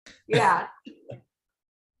Yeah.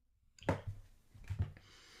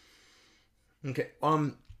 Okay.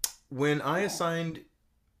 When I assigned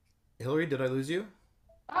Hillary, did I lose you?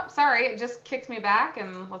 Oh, sorry. It just kicked me back.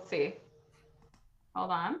 And let's see.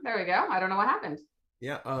 Hold on. There we go. I don't know what happened.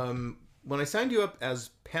 Yeah. When I signed you up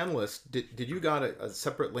as panelist, did you got a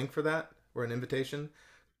separate link for that or an invitation?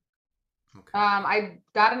 Okay. I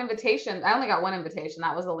got an invitation. I only got one invitation.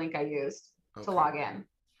 That was the link I used to Okay. log in.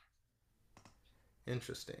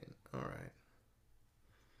 Interesting. All right.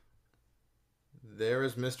 There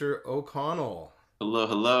is Mr. O'Connell. Hello,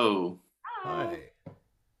 hello. Hi.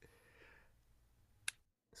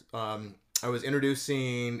 Hi. I was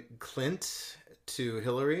introducing Clint to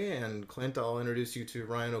Hillary, and Clint, I'll introduce you to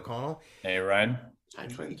Ryan O'Connell. Hey, Ryan. Hi,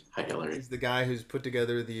 Clint. Hi, Hillary. He's the guy who's put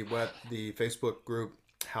together the Facebook group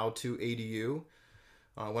How to ADU.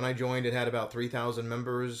 When I joined, it had about 3,000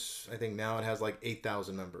 members. I think now it has like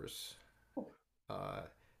 8,000 members. Uh,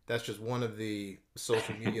 that's just one of the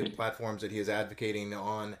social media platforms that he is advocating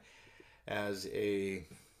on as a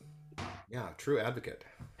true advocate.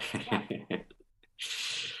 Okay,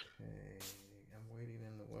 I'm waiting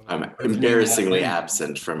in the I'm webinar. embarrassingly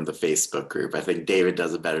absent from the Facebook group. I think David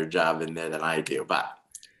does a better job in there than I do, but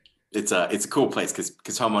it's a cool place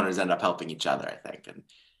because homeowners end up helping each other, I think,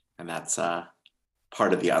 and that's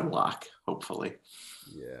part of the unlock, hopefully.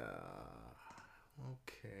 Yeah.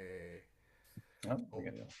 Okay. Oh, Oh,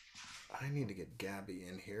 I need to get Gabby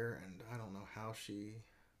in here, and I don't know how she.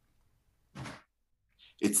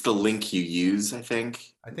 It's the link you use, I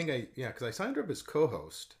think. Because I signed her up as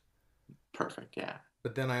co-host, Perfect, yeah.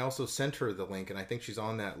 but then I also sent her the link, and I think she's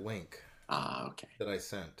on that link Okay. that I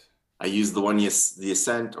sent. I used the one you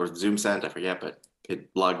sent or Zoom sent, I forget, but it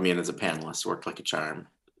logged me in as a panelist. Worked like a charm.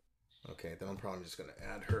 Okay, then I'm probably just going to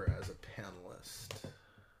add her as a panelist.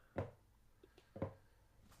 What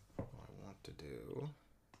I want to do.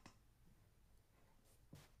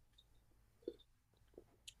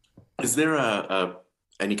 Is there a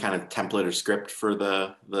any kind of template or script for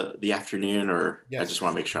the afternoon, or I Yes. just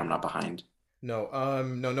want to make sure I'm not behind? No,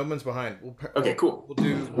 no one's behind. Okay, cool. We'll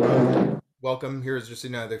do welcome. Here's just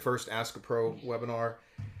the first Ask a Pro webinar.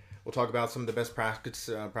 We'll talk about some of the best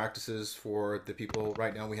practices for the people.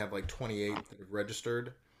 Right now, we have like 28 that have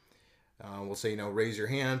registered. We'll say, raise your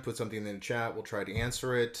hand, put something in the chat. We'll try to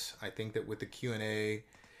answer it. I think that with the Q&A,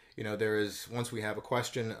 there is, once we have a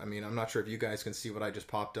question, I'm not sure if you guys can see what I just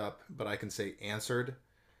popped up, but I can say answered.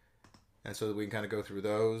 And so that we can kind of go through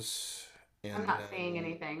those. And I'm not seeing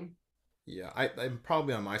anything. Yeah, I'm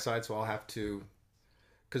probably on my side, so I'll have to,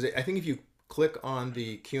 because I think if you click on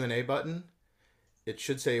the Q&A button, it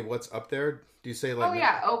should say what's up there. Do you say like? Oh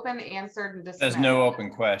yeah, open, answered, and dismissed. There's no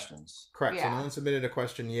open questions. Correct. So no one submitted a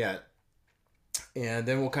question yet. And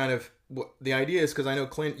then we'll kind of, the idea is, because I know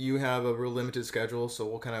Clint, you have a real limited schedule, so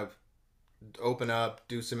we'll kind of open up,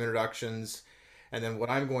 do some introductions, and then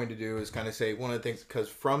what I'm going to do is kind of say one of the things, because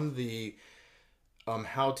from the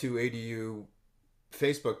How to ADU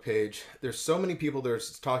Facebook page, there's so many people that are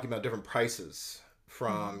talking about different prices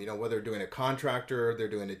from, whether they're doing a contractor, they're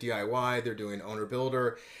doing a DIY, they're doing owner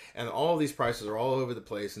builder, and all of these prices are all over the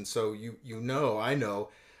place. And so I know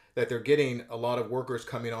that they're getting a lot of workers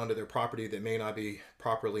coming onto their property that may not be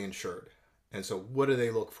properly insured. And so what do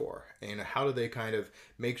they look for? And how do they kind of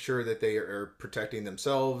make sure that they are protecting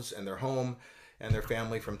themselves and their home and their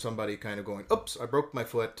family from somebody kind of going, oops, I broke my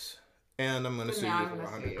foot and I'm going to sue you for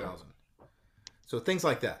 100,000. So things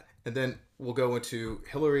like that. And then we'll go into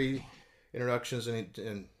Hillary introductions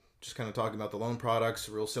and just kind of talking about the loan products,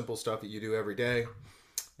 real simple stuff that you do every day.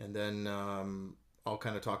 And then I'll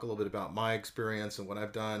kind of talk a little bit about my experience and what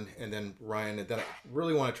I've done. And then Ryan, and then I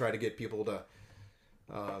really want to try to get people to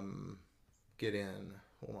get in.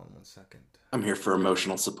 Hold on one second. I'm here for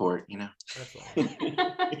emotional support, That's all.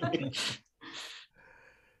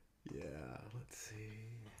 Yeah, let's see.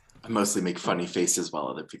 I mostly make funny faces while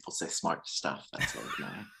other people say smart stuff. That's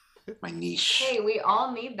like my niche. Hey, we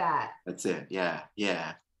all need that. That's it. Yeah.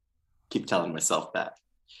 Keep telling myself that.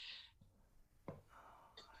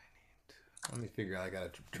 Let me figure out. I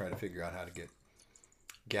got to try to figure out how to get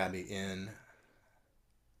Gabby in.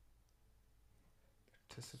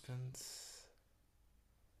 Participants.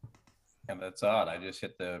 Yeah, that's odd. I just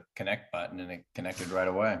hit the connect button and it connected right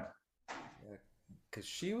away. Yeah, because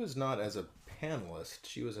she was not as a panelist,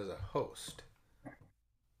 she was as a host.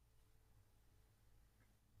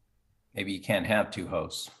 Maybe you can't have two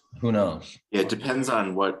hosts. Who knows? Yeah, it depends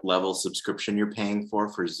on what level subscription you're paying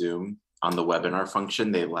for Zoom. On the webinar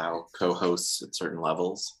function, they allow co-hosts at certain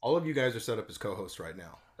levels. All of you guys are set up as co-hosts right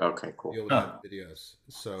now. Okay, cool. You'll have videos.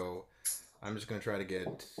 So I'm just going to try to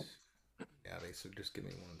get Gabby. So just give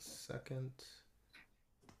me 1 second.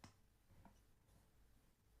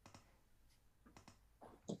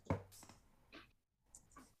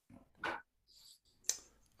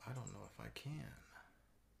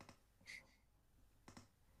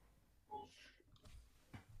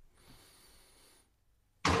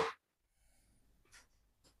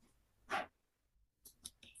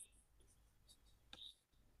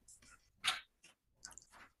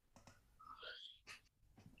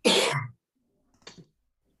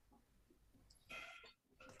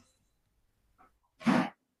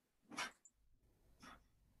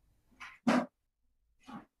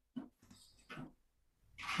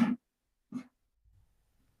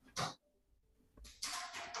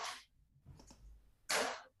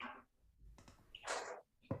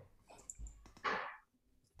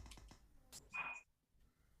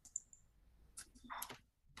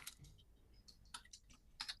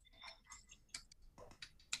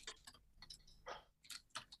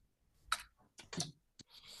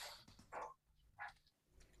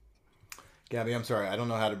 Gabby, I'm sorry, I don't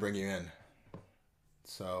know how to bring you in.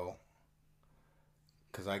 So,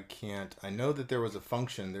 because I can't, I know that there was a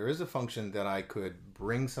function. There is a function that I could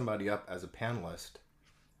bring somebody up as a panelist,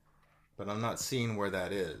 but I'm not seeing where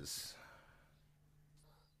that is.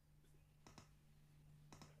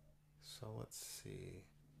 So let's see.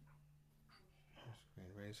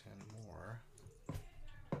 Raise hand more.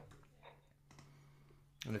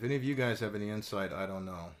 And if any of you guys have any insight, I don't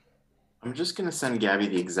know. I'm just gonna send Gabby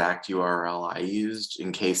the exact URL I used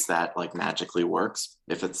in case that like magically works.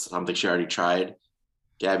 If it's something she already tried,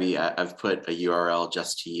 Gabby, I've put a URL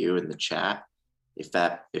just to you in the chat.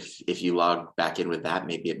 If you log back in with that,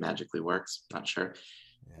 maybe it magically works. Not sure.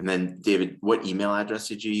 Yeah. And then David, what email address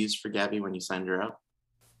did you use for Gabby when you signed her up?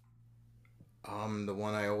 The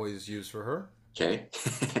one I always use for her. Okay,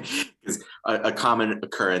 because a common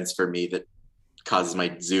occurrence for me that causes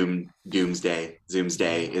my Zoom doomsday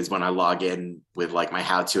is when I log in with like my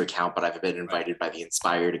how-to account, but I've been invited by the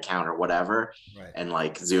Inspired account or whatever, Right. and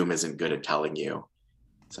like Zoom isn't good at telling you.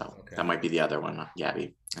 So Okay. that might be the other one,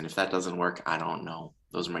 Gabby. And if that doesn't work, I don't know.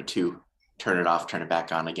 Those are my two turn it off, turn it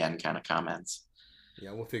back on again kind of comments.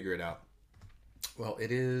 Yeah, we'll figure it out. Well,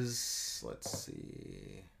 it is, let's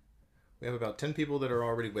see. We have about 10 people that are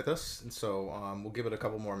already with us, and so we'll give it a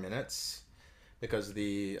couple more minutes because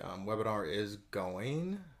the webinar is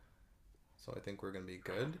going. So I think we're going to be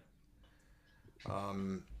good.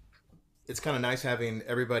 It's kind of nice having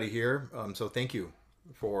everybody here. So thank you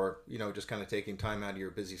for, just kind of taking time out of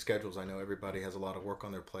your busy schedules. I know everybody has a lot of work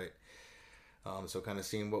on their plate. So kind of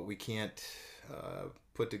seeing what we can't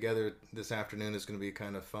put together this afternoon is going to be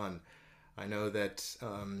kind of fun. I know that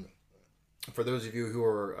for those of you who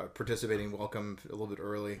are participating, welcome a little bit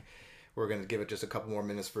early. We're going to give it just a couple more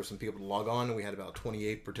minutes for some people to log on. We had about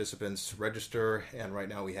 28 participants register, and right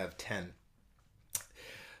now we have 10.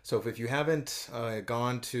 So if you haven't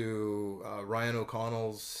gone to Ryan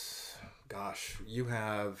O'Connell's, gosh, you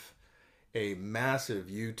have a massive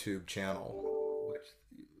YouTube channel with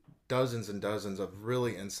dozens and dozens of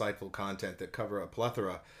really insightful content that cover a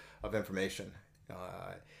plethora of information.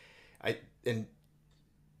 And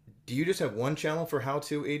do you just have one channel for How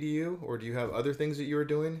to ADU, or do you have other things that you are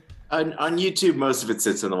doing? On YouTube, most of it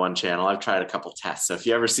sits in the one channel. I've tried a couple tests. So if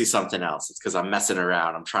you ever see something else, it's because I'm messing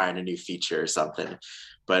around. I'm trying a new feature or something.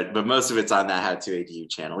 But most of it's on that How to ADU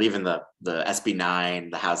channel. Even the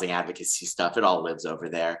SB9, the housing advocacy stuff, it all lives over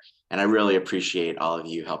there. And I really appreciate all of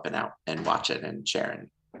you helping out and watching and sharing.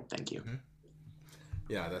 Thank you. Mm-hmm.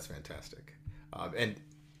 Yeah, that's fantastic. And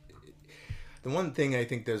the one thing I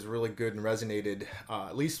think that's really good and resonated,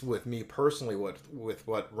 at least with me personally, with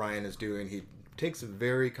what Ryan is doing, he takes a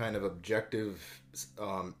very kind of objective,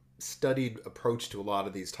 studied approach to a lot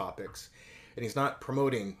of these topics. And he's not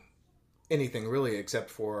promoting anything really except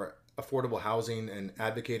for affordable housing and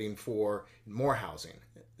advocating for more housing.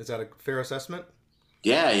 Is that a fair assessment?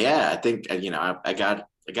 Yeah. I think, I got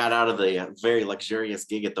out of the very luxurious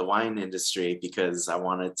gig at the wine industry because I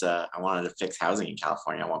wanted to fix housing in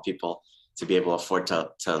California. I want people to be able to afford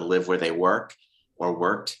to live where they work or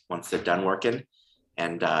worked once they're done working.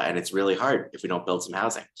 And it's really hard if we don't build some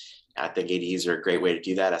housing. I think ADUs are a great way to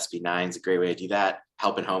do that. SB9 is a great way to do that.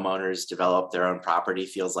 Helping homeowners develop their own property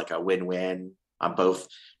feels like a win-win on both.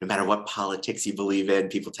 No matter what politics you believe in,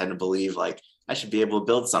 people tend to believe like, I should be able to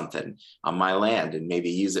build something on my land and maybe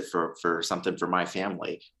use it for something for my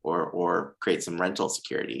family or create some rental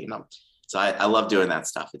security, So I love doing that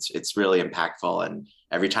stuff. It's really impactful. And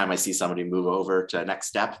every time I see somebody move over to the next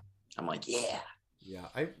step, I'm like, yeah. Yeah,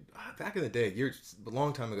 back in the day, years, a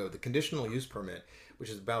long time ago, the conditional use permit,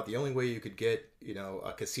 which is about the only way you could get,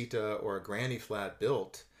 a casita or a granny flat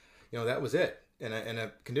built, that was it. And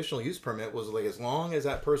a conditional use permit was like, as long as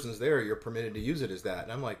that person's there, you're permitted to use it as that.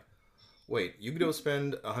 And I'm like, wait, you could go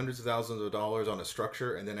spend hundreds of thousands of dollars on a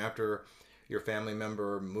structure, and then after your family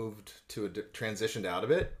member moved to transitioned out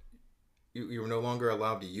of it, you were no longer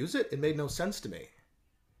allowed to use it? It made no sense to me.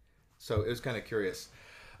 So it was kind of curious.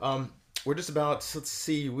 We're just about, let's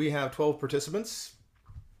see, we have 12 participants.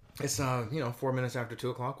 It's, 4 minutes after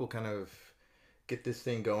 2 o'clock. We'll kind of get this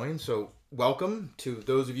thing going. So welcome to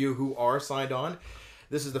those of you who are signed on.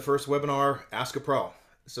 This is the first webinar, Ask a Pro.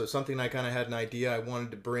 So something I kind of had an idea I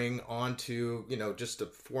wanted to bring onto, just a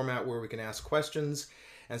format where we can ask questions,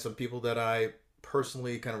 and some people that I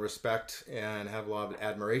personally kind of respect and have a lot of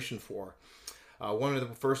admiration for. One of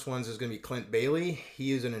the first ones is going to be Clint Bailey.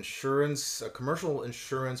 He is a commercial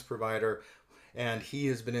insurance provider, and he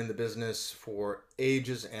has been in the business for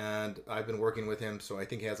ages, and I've been working with him, so I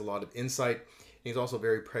think he has a lot of insight. He's also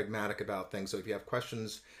very pragmatic about things. So if you have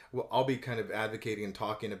questions, I'll be kind of advocating and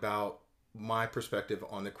talking about my perspective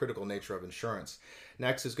on the critical nature of insurance.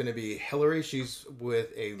 Next is going to be Hillary. She's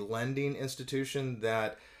with a lending institution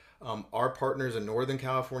that our partners in Northern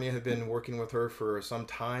California have been working with her for some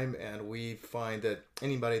time, and we find that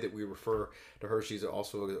anybody that we refer to her, she's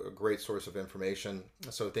also a great source of information.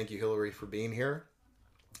 So thank you, Hillary, for being here.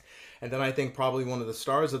 And then I think probably one of the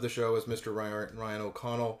stars of the show is Mr. Ryan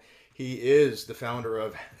O'Connell. He is the founder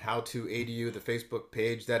of How to ADU, the Facebook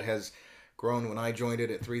page that has grown when I joined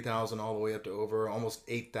it at 3,000 all the way up to over almost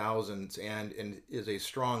 8,000, and is a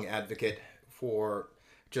strong advocate for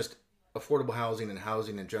just affordable housing and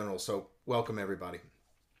housing in general. So welcome, everybody.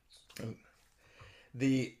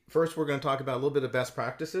 First, we're going to talk about a little bit of best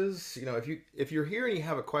practices. You know, if you're here and you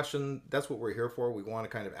have a question, that's what we're here for. We want to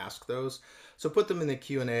kind of ask those. So put them in the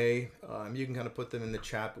Q&A. You can kind of put them in the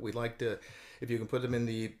chat, but we'd like to, if you can put them in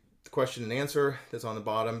the question and answer that's on the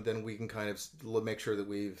bottom, then we can kind of make sure that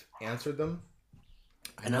we've answered them.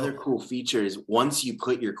 Another cool feature is once you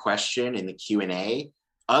put your question in the Q&A,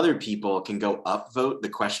 other people can go upvote the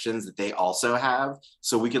questions that they also have.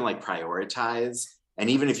 So we can like prioritize. And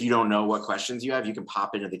even if you don't know what questions you have, you can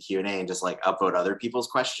pop into the Q&A and just like upvote other people's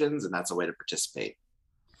questions. And that's a way to participate.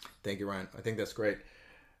 Thank you, Ryan. I think that's great.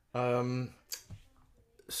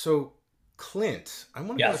 So Clint, I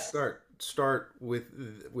want to start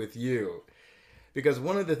with you, because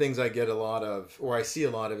one of the things I get a lot of, or I see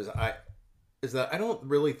a lot of, is that I don't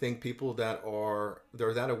really think people they're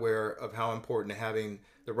that aware of how important having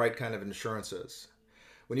the right kind of insurance is.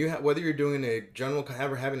 When you whether you're doing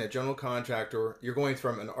having a general contractor, you're going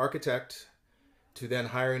from an architect to then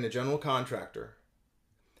hiring a general contractor,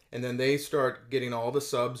 and then they start getting all the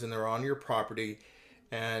subs and they're on your property,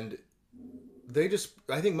 and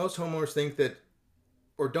I think most homeowners think that,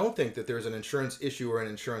 or don't think that there's an insurance issue or an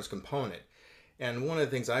insurance component. And one of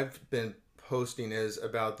the things I've been posting is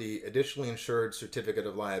about the additionally insured certificate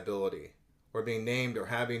of liability, or being named, or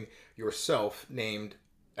having yourself named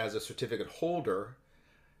as a certificate holder,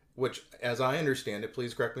 which, as I understand it,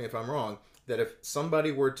 please correct me if I'm wrong, that if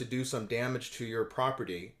somebody were to do some damage to your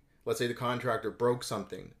property, let's say the contractor broke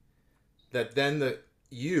something, that then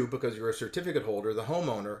because you're a certificate holder, the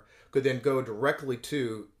homeowner could then go directly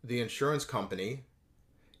to the insurance company.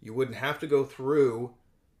 You wouldn't have to go through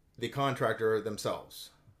the contractor themselves.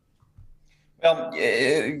 Well,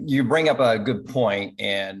 you bring up a good point,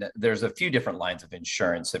 and there's a few different lines of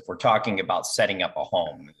insurance. If we're talking about setting up a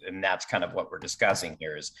home, and that's kind of what we're discussing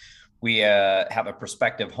here, is we have a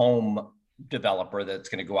prospective home developer that's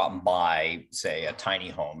going to go out and buy, say, a tiny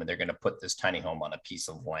home, and they're going to put this tiny home on a piece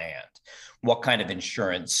of land. What kind of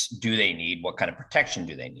insurance do they need? What kind of protection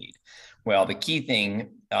do they need? Well, the key thing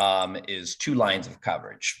is two lines of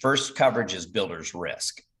coverage. First coverage is builder's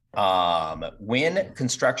risk. When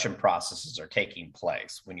construction processes are taking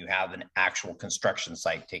place, when you have an actual construction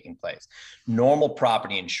site taking place, normal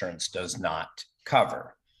property insurance does not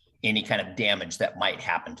cover any kind of damage that might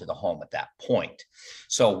happen to the home at that point.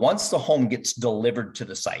 So once the home gets delivered to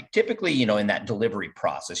the site, typically, in that delivery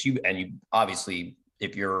process, you obviously,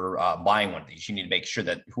 if you're buying one of these, you need to make sure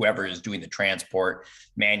that whoever is doing the transport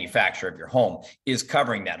manufacturer of your home is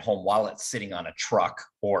covering that home while it's sitting on a truck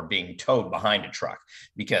or being towed behind a truck.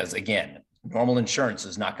 Because again, normal insurance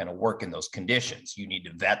is not going to work in those conditions. You need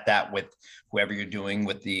to vet that with whoever you're doing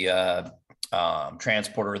with the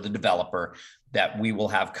transporter or the developer, that we will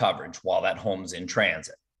have coverage while that home's in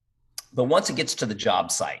transit. But once it gets to the job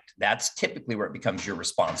site, that's typically where it becomes your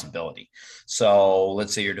responsibility. So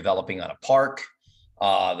let's say you're developing on a park.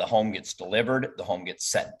 The home gets delivered, the home gets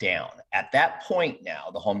set down. At that point now,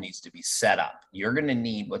 the home needs to be set up. You're going to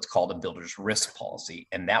need what's called a builder's risk policy,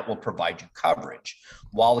 and that will provide you coverage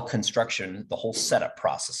while the construction, the whole setup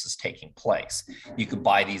process is taking place. You could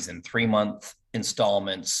buy these in 3-month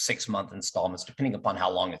installments, 6-month installments, depending upon how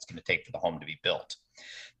long it's going to take for the home to be built.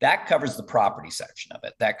 That covers the property section of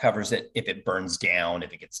it. That covers it if it burns down,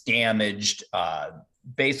 if it gets damaged,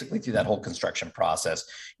 basically through that whole construction process,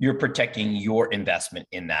 you're protecting your investment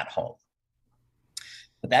in that home.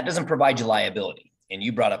 But that doesn't provide you liability. And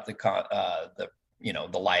you brought up the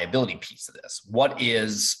liability piece of this. What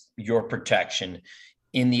is your protection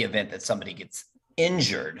in the event that somebody gets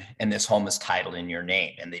injured and this home is titled in your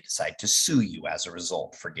name and they decide to sue you as a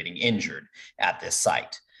result for getting injured at this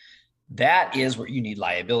site? That is where you need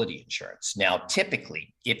liability insurance. Now,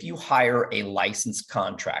 typically, if you hire a licensed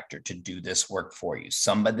contractor to do this work for you,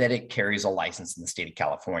 somebody that carries a license in the state of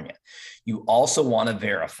California, you also want to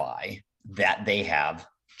verify that they have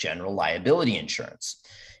general liability insurance.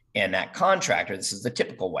 And that contractor, this is the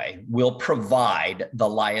typical way, will provide the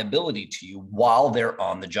liability to you while they're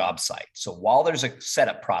on the job site. So while there's a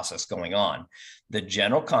setup process going on, the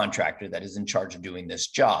general contractor that is in charge of doing this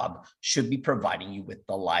job should be providing you with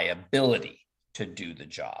the liability to do the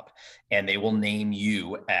job. And they will name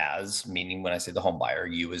you as, meaning when I say the home buyer,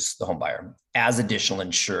 you as the home buyer, as additional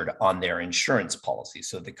insured on their insurance policy.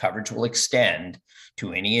 So the coverage will extend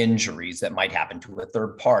to any injuries that might happen to a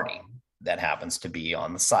third party that happens to be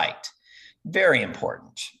on the site. Very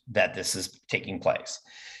important that this is taking place.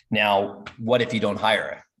 Now, what if you don't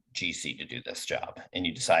hire a GC to do this job and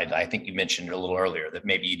you decide, I think you mentioned it a little earlier, that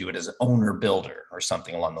maybe you do it as an owner builder or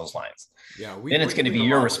something along those lines. Yeah, then it's going to be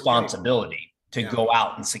your responsibility to go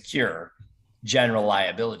out and secure general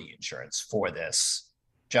liability insurance for this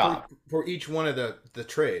job. For each one of the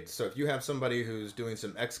trades. So if you have somebody who's doing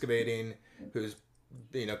some excavating, who's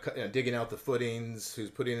digging out the footings, who's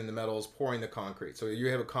putting in the metals, pouring the concrete. So you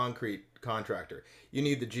have a concrete contractor. You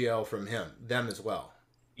need the GL from them as well.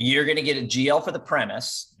 You're going to get a GL for the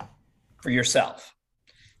premise for yourself.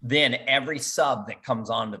 Then every sub that comes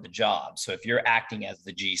onto the job. So if you're acting as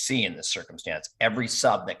the GC in this circumstance, every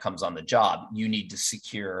sub that comes on the job, you need to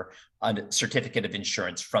secure a certificate of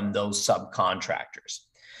insurance from those subcontractors.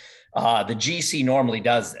 The GC normally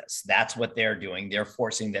does this. That's what they're doing. They're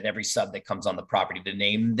forcing that every sub that comes on the property to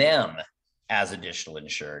name them as additional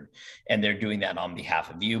insured. And they're doing that on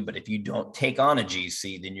behalf of you. But if you don't take on a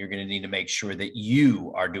GC, then you're going to need to make sure that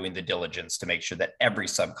you are doing the diligence to make sure that every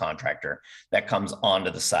subcontractor that comes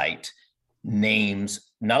onto the site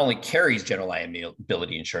names, not only carries general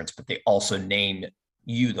liability insurance, but they also name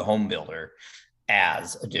you, the home builder,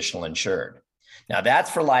 as additional insured. Now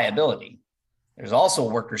that's for liability. There's also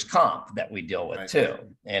workers' comp that we deal with too.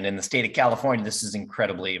 And in the state of California, this is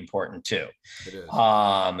incredibly important too. It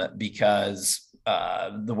is. Because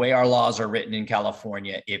the way our laws are written in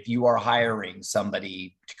California, if you are hiring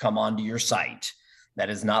somebody to come onto your site that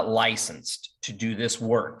is not licensed to do this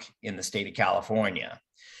work in the state of California,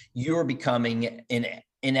 you're becoming, in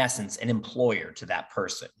essence, an employer to that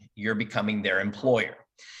person. You're becoming their employer.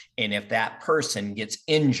 And if that person gets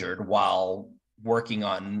injured while working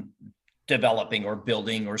on developing or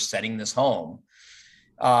building or setting this home,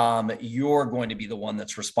 you're going to be the one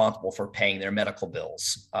that's responsible for paying their medical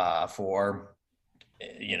bills for,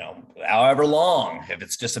 however long. If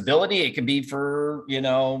it's disability, it could be for,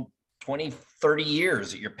 20, 30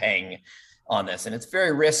 years that you're paying on this. And it's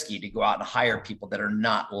very risky to go out and hire people that are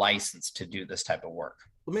not licensed to do this type of work.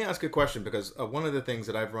 Let me ask a question, because one of the things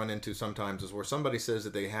that I've run into sometimes is where somebody says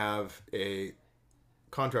that they have a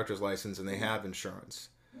contractor's license and they have insurance,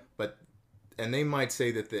 and they might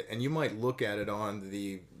say that and you might look at it on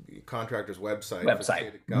the contractor's website. For the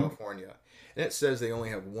state of California, and it says they only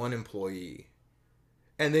have one employee,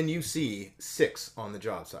 and then you see 6 on the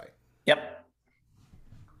job site. Yep.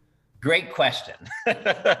 Great question.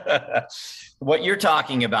 What you're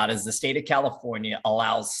talking about is the state of California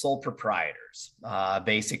allows sole proprietors.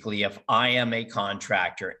 Basically, if I am a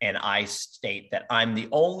contractor and I state that I'm the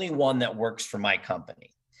only one that works for my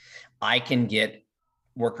company, I can get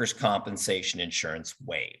workers' compensation insurance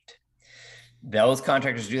waived. Those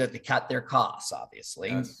contractors do that to cut their costs, obviously,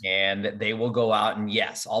 yes. And they will go out and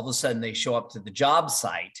yes, all of a sudden they show up to the job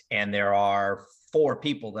site and there are 4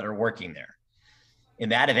 people that are working there. In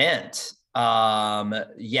that event,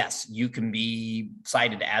 yes, you can be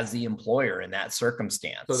cited as the employer in that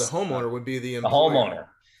circumstance. So the homeowner would be the employer. The homeowner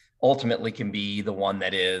ultimately can be the one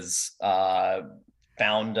that is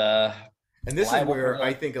found. And this is where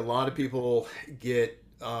I think a lot of people get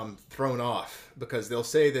thrown off, because they'll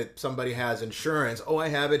say that somebody has insurance. Oh, I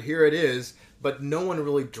have it. Here it is. But no one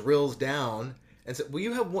really drills down and said, well,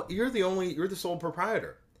 you're the sole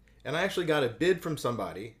proprietor. And I actually got a bid from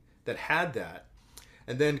somebody that had that.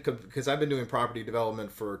 And then, because I've been doing property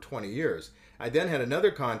development for 20 years, I then had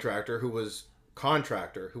another contractor who was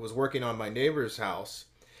working on my neighbor's house.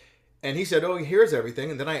 And he said, oh, here's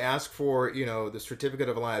everything. And then I asked for, the certificate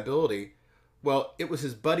of liability. Well, it was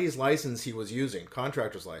his buddy's license he was using,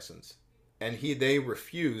 contractor's license. And they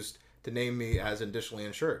refused to name me as additionally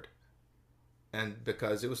insured. And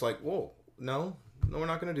because it was like, whoa, no, we're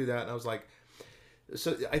not going to do that. And I was like,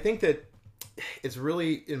 so I think that it's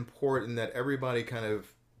really important that everybody kind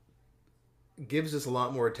of gives this a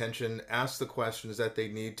lot more attention, asks the questions that they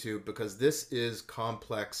need to, because this is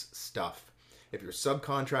complex stuff. If you're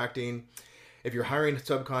subcontracting, if you're hiring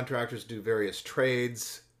subcontractors to do various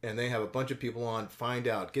trades, and they have a bunch of people on, find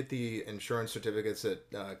out, get the insurance certificates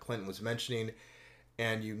that Clinton was mentioning,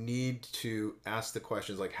 and you need to ask the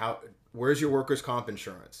questions like, where's your workers' comp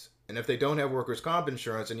insurance? And if they don't have workers' comp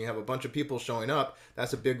insurance and you have a bunch of people showing up,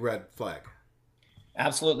 that's a big red flag.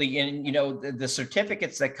 Absolutely. And, the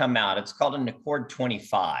certificates that come out, it's called an Accord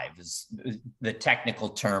 25 is the technical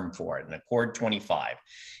term for it, an Accord 25.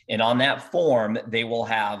 And on that form, they will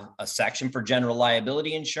have a section for general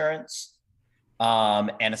liability insurance,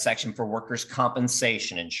 and a section for workers'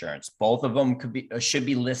 compensation insurance. Both of them should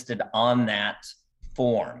be listed on that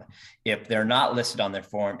form. If they're not listed on their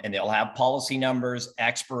form, and they'll have policy numbers,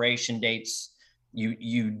 expiration dates,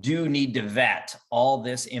 you do need to vet all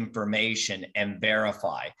this information and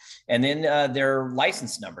verify. And then their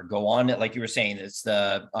license number, go on it, like you were saying, it's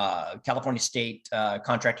the California State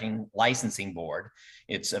Contracting Licensing Board.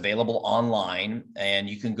 It's available online, and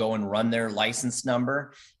you can go and run their license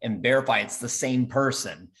number and verify it's the same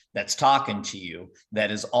person that's talking to you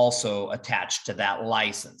that is also attached to that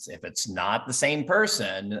license. If it's not the same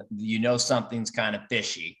person, something's kind of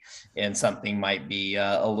fishy and something might be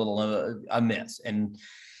a little amiss. And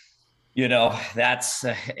that's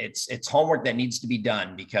it's homework that needs to be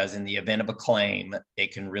done, because in the event of a claim,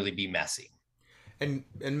 it can really be messy. And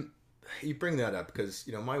you bring that up because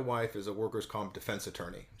my wife is a workers' comp defense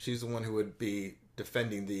attorney. She's the one who would be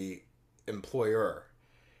defending the employer.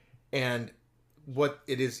 And what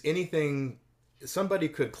it is, somebody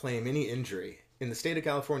could claim any injury in the state of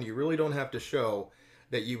California. You really don't have to show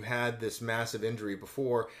that you had this massive injury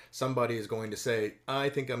before somebody is going to say, I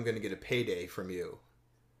think I'm going to get a payday from you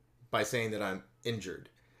by saying that I'm injured.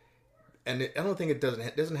 And I don't think it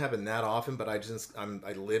doesn't happen that often, but I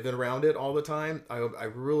live around it all the time. I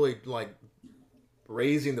really like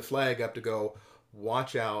raising the flag up to go,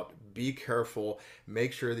 watch out, be careful,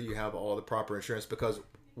 make sure that you have all the proper insurance, because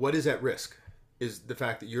what is at risk is the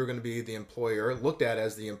fact that you're going to be the employer, looked at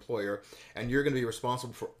as the employer, and you're going to be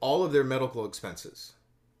responsible for all of their medical expenses.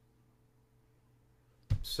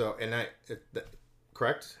 So,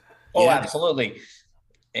 correct? Oh, yeah. Absolutely.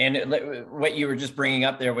 And what you were just bringing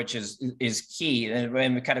up there, which is key, and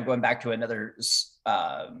we're kind of going back to another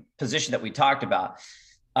position that we talked about.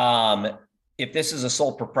 If this is a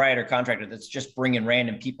sole proprietor contractor that's just bringing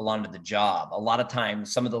random people onto the job, a lot of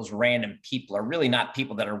times some of those random people are really not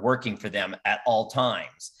people that are working for them at all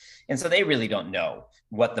times. And so they really don't know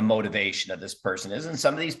what the motivation of this person is. And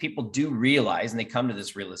some of these people do realize, and they come to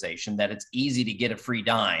this realization, that it's easy to get a free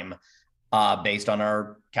dime based on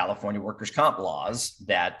our California workers' comp laws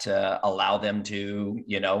that allow them to,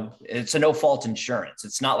 it's a no-fault insurance.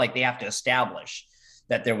 It's not like they have to establish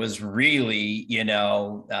that there was really,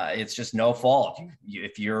 it's just no fault.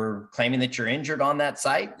 If you're claiming that you're injured on that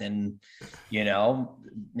site, then, now,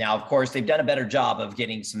 of course, they've done a better job of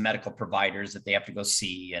getting some medical providers that they have to go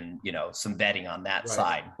see and, some vetting on that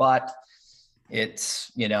side. But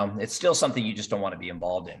it's, it's still something you just don't want to be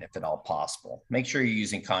involved in if at all possible. Make sure you're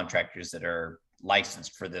using contractors that are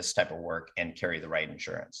licensed for this type of work and carry the right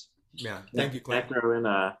insurance. Yeah. Thank you, Clint. Can I throw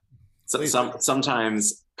in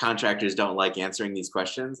sometimes contractors don't like answering these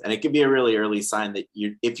questions, and it could be a really early sign that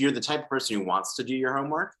if you're the type of person who wants to do your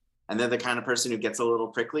homework, and they're the kind of person who gets a little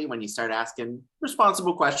prickly when you start asking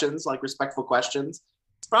responsible questions, like respectful questions,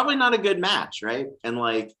 it's probably not a good match, right? And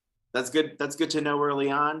that's good to know early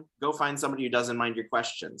on. Go find somebody who doesn't mind your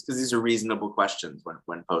questions, because these are reasonable questions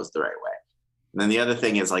when posed the right way. And then the other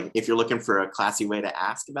thing is, if you're looking for a classy way to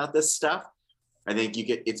ask about this stuff, I think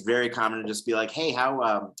it's very common to just be like, hey,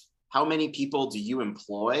 how many people do you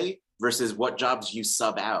employ versus what jobs you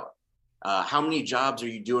sub out? How many jobs are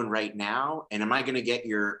you doing right now? And am I going to get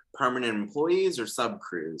your permanent employees or sub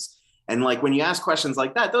crews? And when you ask questions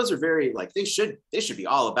like that, those are very they should be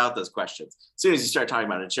all about those questions. As soon as you start talking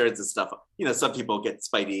about insurance and stuff, some people get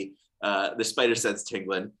spidey, their spider sense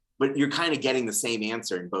tingling, but you're kind of getting the same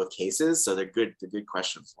answer in both cases. So they're good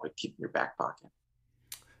questions, keep in your back pocket.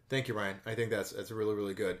 Thank you, Ryan. I think that's really,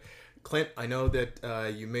 really good. Clint, I know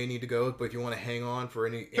that you may need to go, but if you want to hang on for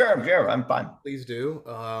any... Sure, I'm fine. Please do.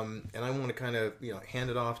 And I want to kind of, hand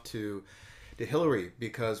it off to Hillary,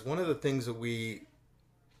 because one of the things that we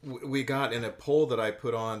got in a poll that I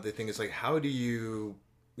put on, the thing is how do you,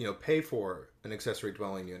 pay for an accessory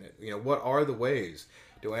dwelling unit? What are the ways?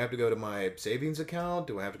 Do I have to go to my savings account?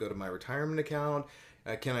 Do I have to go to my retirement account?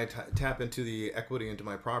 Can I tap into the equity into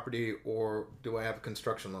my property, or do I have a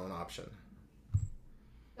construction loan option?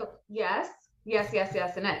 Yes, and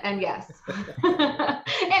yes, and yes,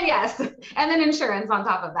 and yes, and then insurance on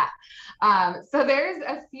top of that. So there's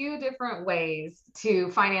a few different ways to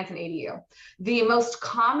finance an ADU. The most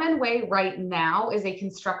common way right now is a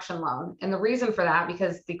construction loan. And the reason for that,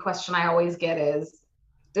 because the question I always get is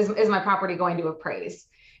my property going to appraise?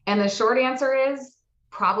 And the short answer is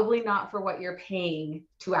probably not for what you're paying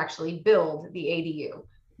to actually build the ADU.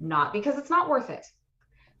 Not because it's not worth it,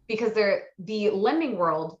 because the lending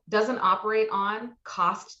world doesn't operate on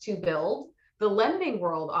cost to build, The lending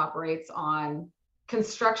world operates on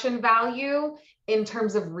construction value in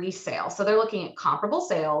terms of resale. So they're looking at comparable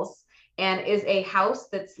sales, and is a house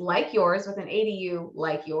that's like yours with an ADU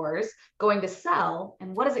like yours going to sell,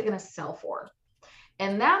 and what is it going to sell for?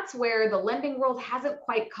 And that's where the lending world hasn't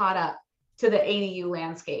quite caught up to the ADU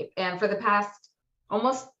landscape. And for the past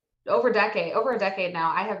almost over a decade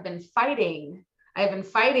now, I have been fighting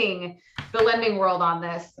the lending world on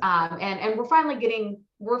this, and we're finally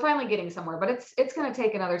getting somewhere. But it's going to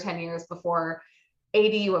take another 10 years before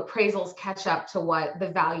ADU appraisals catch up to what the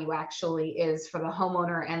value actually is for the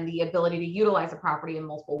homeowner and the ability to utilize a property in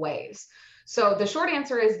multiple ways. So the short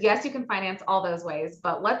answer is yes, you can finance all those ways,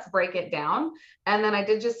 but let's break it down. And then I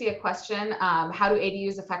did just see a question, how do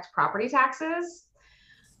ADUs affect property taxes?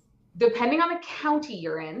 Depending on the county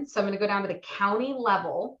you're in, so I'm going to go down to the county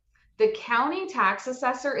level, the county tax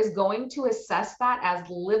assessor is going to assess that as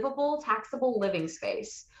livable, taxable living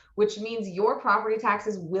space, which means your property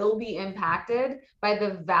taxes will be impacted by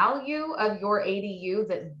the value of your ADU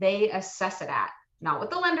that they assess it at. Not what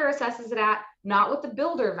the lender assesses it at, not what the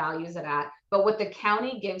builder values it at, but what the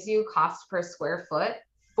county gives you cost per square foot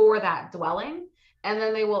for that dwelling. And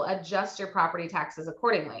then they will adjust your property taxes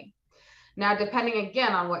accordingly. Now, depending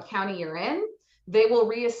again on what county you're in, they will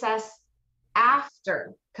reassess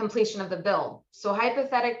after completion of the build. So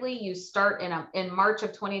hypothetically, you start in March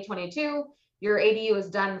of 2022, your ADU is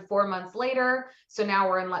done 4 months later. So now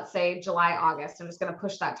we're in, let's say, July, August. I'm just going to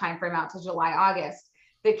push that time frame out to July, August.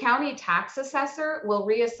 The county tax assessor will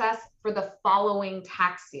reassess for the following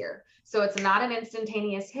tax year. So it's not an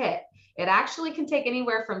instantaneous hit. It actually can take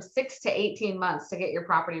anywhere from 6 to 18 months to get your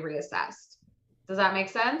property reassessed. Does that make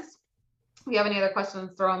sense? If you have any other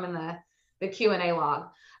questions, throw them in the Q&A log.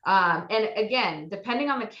 And again,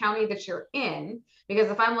 depending on the county that you're in,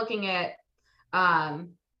 because if I'm looking at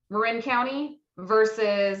Marin County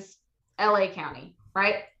versus LA County,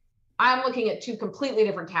 right? I'm looking at two completely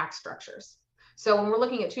different tax structures. So when we're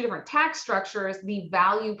looking at two different tax structures, the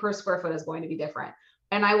value per square foot is going to be different.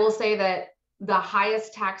 And I will say that the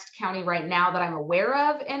highest taxed county right now that I'm aware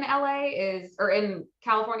of in in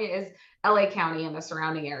California is LA County and the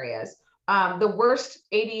surrounding areas. The worst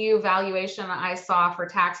ADU valuation I saw for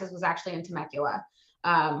taxes was actually in Temecula.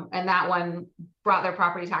 And that one brought their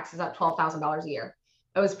property taxes up $12,000 a year.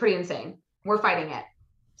 It was pretty insane. We're fighting it.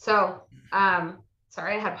 So,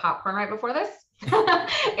 sorry, I had popcorn right before this.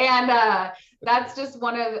 And that's just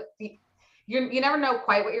one of you never know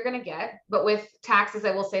quite what you're going to get. But with taxes,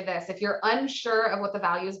 I will say this: if you're unsure of what the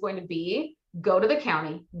value is going to be, go to the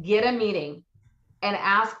county, get a meeting, and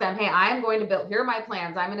ask them, hey, I'm going to build, here are my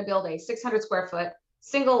plans. I'm going to build a 600 square foot,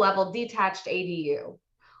 single level detached ADU.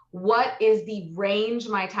 What is the range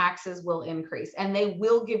my taxes will increase? And they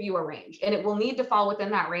will give you a range, and it will need to fall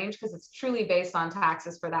within that range because it's truly based on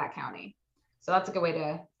taxes for that county. So that's a good way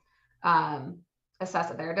to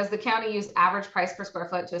assess it there. Does the county use average price per square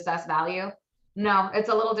foot to assess value? No, it's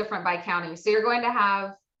a little different by county. So you're going to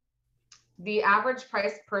have the average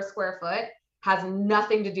price per square foot has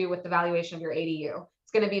nothing to do with the valuation of your ADU.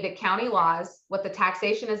 It's going to be the county laws, what the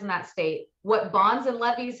taxation is in that state, what bonds and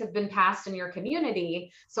levies have been passed in your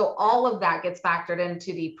community. So all of that gets factored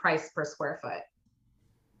into the price per square foot.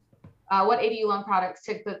 What ADU loan products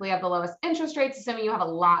typically have the lowest interest rates, assuming you have a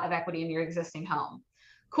lot of equity in your existing home?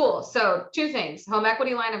 Cool. So two things: home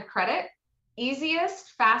equity line of credit,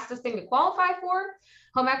 easiest, fastest thing to qualify for.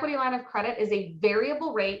 Home equity line of credit is a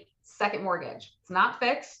variable rate second mortgage. It's not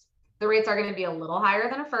fixed. The rates are going to be a little higher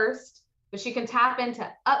than a first, but you can tap into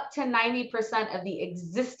up to 90% of the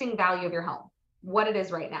existing value of your home, what it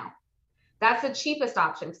is right now. That's the cheapest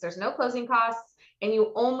option because there's no closing costs and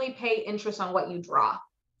you only pay interest on what you draw.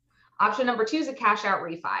 Option number two is a cash out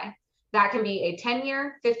refi. That can be a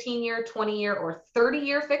 10-year, 15-year, 20-year, or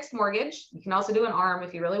 30-year fixed mortgage. You can also do an ARM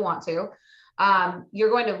if you really want to. You're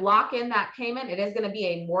going to lock in that payment. It is going to be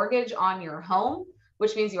a mortgage on your home,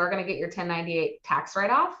 which means you are going to get your 1098 tax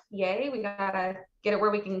write-off. Yay, we got to get it where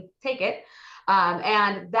we can take it.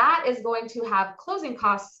 And that is going to have closing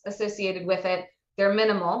costs associated with it. They're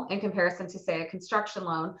minimal in comparison to, say, a construction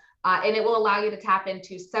loan. And it will allow you to tap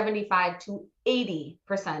into 75 to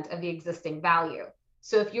 80% of the existing value.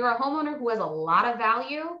 So if you're a homeowner who has a lot of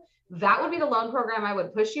value, that would be the loan program I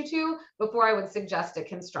would push you to before I would suggest a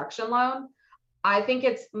construction loan. I think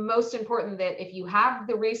it's most important that if you have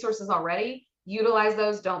the resources already, utilize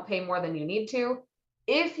those, don't pay more than you need to.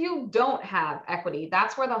 If you don't have equity,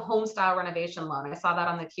 that's where the home style renovation loan, I saw that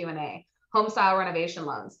on the Q&A, home style renovation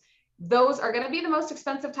loans. Those are going to be the most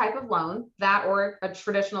expensive type of loan, that or a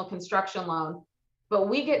traditional construction loan, but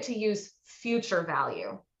we get to use future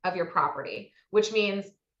value of your property, which means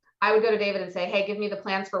I would go to David and say, hey, give me the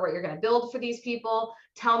plans for what you're going to build for these people.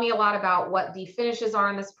 Tell me a lot about what the finishes are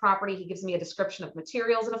on this property. He gives me a description of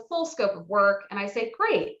materials and a full scope of work. And I say,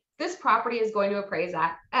 great, this property is going to appraise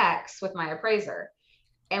at X with my appraiser.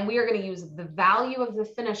 And we are going to use the value of the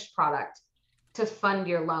finished product to fund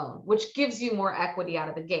your loan, which gives you more equity out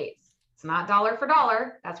of the gates. It's not dollar for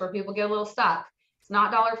dollar. That's where people get a little stuck. It's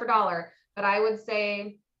not dollar for dollar, but I would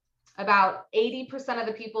say about 80% of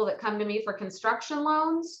the people that come to me for construction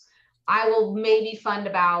loans, I will maybe fund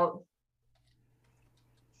about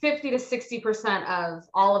 50 to 60% of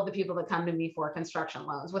all of the people that come to me for construction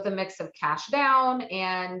loans, with a mix of cash down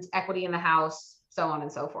and equity in the house, so on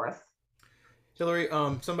and so forth. Hillary,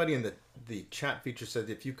 somebody in the chat feature said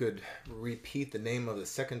if you could repeat the name of the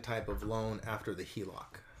second type of loan after the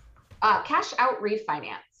HELOC. Cash out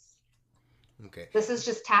refinance. Okay. This is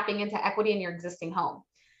just tapping into equity in your existing home.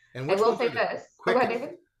 And I will say this. Go ahead,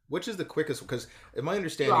 David. Which is the quickest? Because in my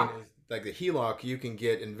understanding, is like the HELOC, you can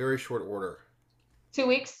get in very short order. 2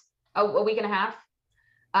 weeks, a week and a half.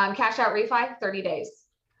 Cash out refi, 30 days.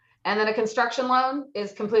 And then a construction loan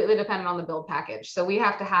is completely dependent on the build package. So we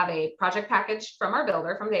have to have a project package from our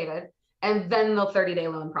builder, from David, and then the 30-day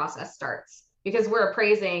loan process starts, because we're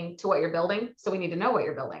appraising to what you're building. So we need to know what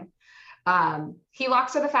you're building.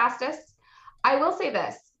 HELOCs are the fastest. I will say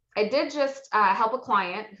this. I did just help a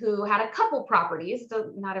client who had a couple properties.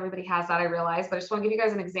 Not everybody has that, I realize, but I just want to give you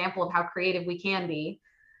guys an example of how creative we can be.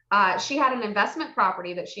 She had an investment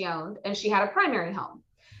property that she owned, and she had a primary home.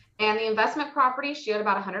 And the investment property, she owed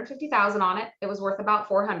about 150,000 on it. It was worth about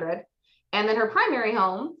 400. And then her primary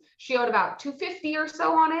home, she owed about 250 or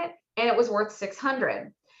so on it, and it was worth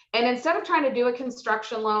 600. And instead of trying to do a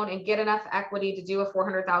construction loan and get enough equity to do a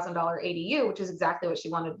 $400,000 ADU, which is exactly what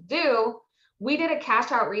she wanted to do, we did a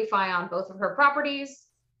cash out refi on both of her properties,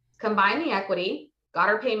 combined the equity, got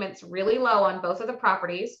her payments really low on both of the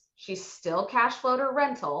properties. She still cash flowed her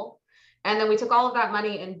rental. And then we took all of that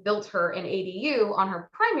money and built her an ADU on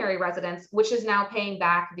her primary residence, which is now paying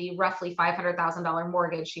back the roughly $500,000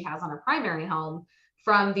 mortgage she has on her primary home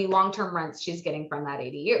from the long-term rents she's getting from that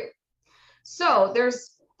ADU. So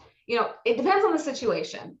there's, it depends on the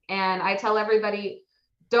situation. And I tell everybody,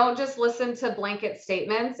 don't just listen to blanket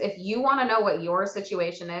statements. If you want to know what your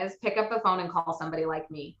situation is, pick up the phone and call somebody like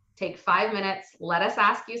me. Take 5 minutes. Let us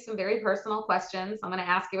ask you some very personal questions. I'm going to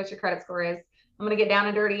ask you what your credit score is. I'm going to get down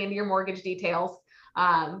and dirty into your mortgage details.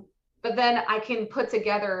 But then I can put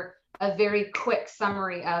together a very quick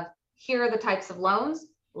summary of, here are the types of loans.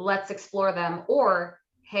 Let's explore them. Or,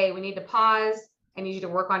 hey, we need to pause. I need you to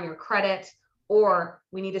work on your credit. Or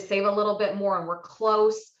we need to save a little bit more and we're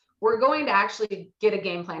close. We're going to actually get a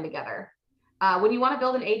game plan together. When you want to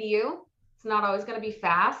build an ADU, it's not always going to be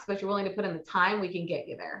fast, but you're willing to put in the time, we can get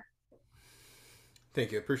you there.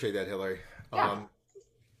 Thank you. Appreciate that, Hillary. Yeah.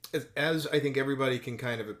 As I think everybody can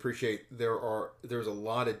kind of appreciate, there's a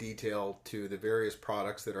lot of detail to the various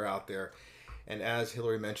products that are out there. And as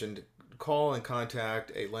Hillary mentioned, call and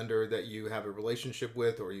contact a lender that you have a relationship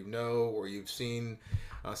with, or or you've seen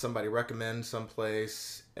somebody recommend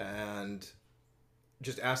someplace, and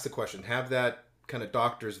just ask the question. Have that kind of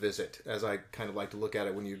doctor's visit, as I kind of like to look at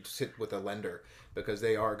it when you sit with a lender, because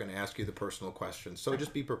they are going to ask you the personal questions. So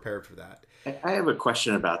just be prepared for that. I have a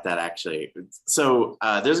question about that, actually. So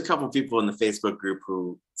there's a couple of people in the Facebook group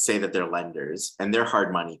who say that they're lenders and they're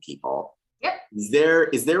hard money people. Yep.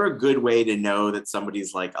 Is there a good way to know that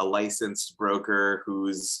somebody's like a licensed broker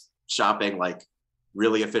who's shopping like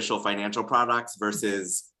really official financial products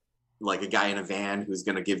versus like a guy in a van who's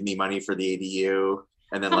going to give me money for the ADU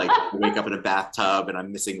and then like wake up in a bathtub and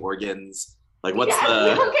I'm missing organs? Like, what's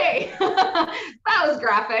okay. That was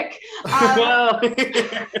graphic. Well,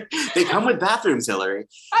 they come with bathrooms, Hillary.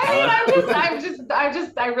 I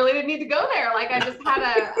really didn't need to go there. Like, I just had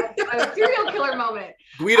a serial killer moment.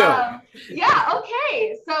 Guido. Yeah.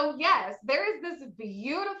 Okay. So yes, there is this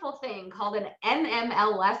beautiful thing called an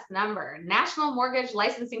NMLS number, National Mortgage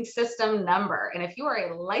Licensing System number. And if you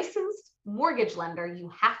are a licensed mortgage lender,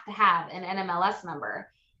 you have to have an NMLS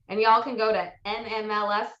number. And y'all can go to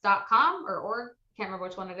nmls.com or can't remember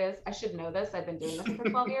which one it is. I should know this. I've been doing this for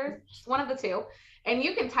 12 years. It's one of the two. And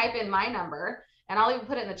you can type in my number and I'll even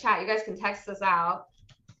put it in the chat. You guys can text this out.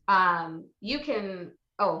 You can,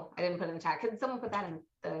 I didn't put it in the chat. Could someone put that in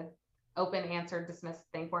the open, answer, dismiss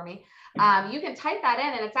thing for me? You can type that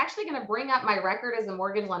in and it's actually going to bring up my record as a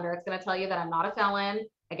mortgage lender. It's going to tell you that I'm not a felon.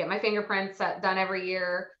 I get my fingerprints done every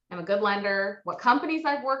year. I'm a good lender, what companies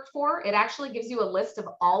I've worked for. It actually gives you a list of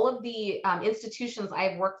all of the institutions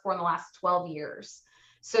I've worked for in the last 12 years.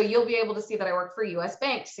 So you'll be able to see that I worked for US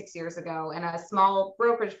Bank 6 years ago and a small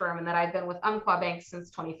brokerage firm, and that I've been with Umpqua Bank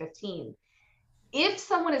since 2015. If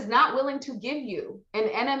someone is not willing to give you an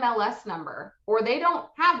NMLS number, or they don't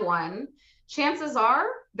have one, chances are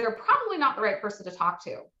they're probably not the right person to talk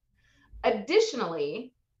to.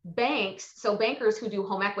 Additionally, banks, so bankers who do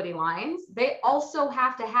home equity lines, they also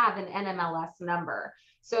have to have an NMLS number.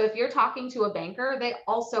 So if you're talking to a banker, they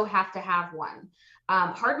also have to have one.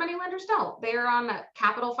 Hard money lenders don't. They're on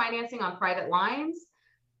capital financing on private lines.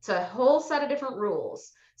 It's a whole set of different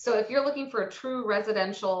rules. So if you're looking for a true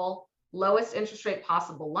residential, lowest interest rate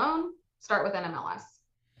possible loan, start with NMLS.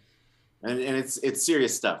 And it's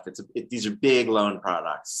serious stuff. These are big loan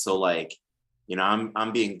products. So like, you know,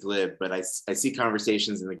 I'm being glib, but I see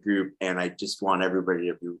conversations in the group, and I just want everybody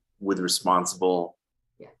to be with responsible,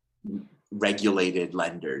 regulated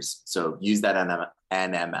lenders. So use that NMLS.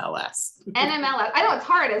 NMLS. I know it's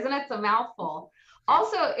hard, isn't it? It's a mouthful.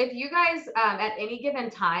 Also, if you guys at any given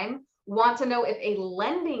time want to know if a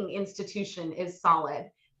lending institution is solid,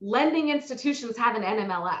 lending institutions have an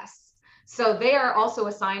NMLS. So they are also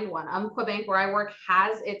assigned one. Umpqua Bank, where I work,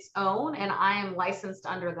 has its own, and I am licensed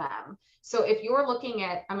under them. So if you're looking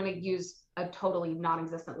at, I'm going to use a totally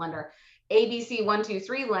non-existent lender, ABC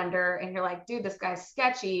 123 lender, and you're like, dude, this guy's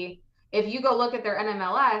sketchy. If you go look at their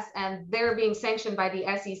NMLS and they're being sanctioned by the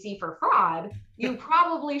SEC for fraud, you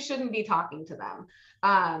probably shouldn't be talking to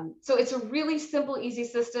them. So it's a really simple, easy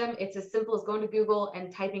system. It's as simple as going to Google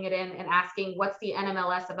and typing it in and asking, what's the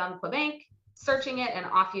NMLS of Umpqua Bank, searching it, and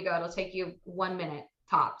off you go. It'll take you 1 minute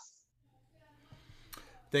tops.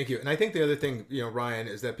 Thank you. And I think the other thing, you know, Ryan,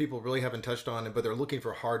 is that people really haven't touched on it, but they're looking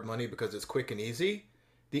for hard money because it's quick and easy.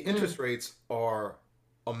 The interest rates are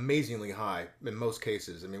amazingly high in most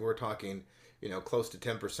cases. I mean, we're talking, you know, close to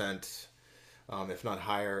 10%, if not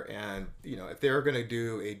higher. And, you know, if they're going to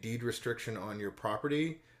do a deed restriction on your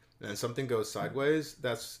property and something goes sideways,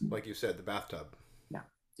 that's, like you said, the bathtub.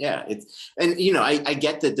 Yeah, and you know, I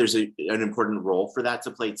get that there's an important role for that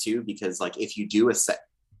to play too, because like if you do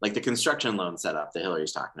like the construction loan setup that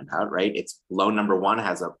Hillary's talking about, right? It's loan number one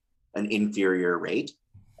has an inferior rate,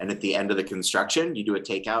 and at the end of the construction, you do a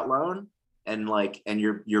takeout loan, and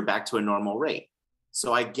you're back to a normal rate.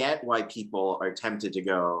 So I get why people are tempted to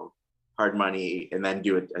go hard money and then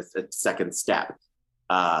do a second step,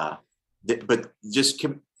 but just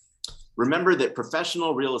remember that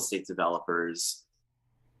professional real estate developers.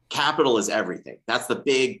 Capital is everything. That's the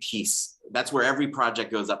big piece. That's where every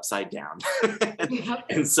project goes upside down.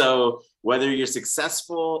 And so whether you're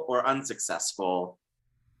successful or unsuccessful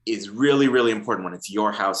is really, really important when it's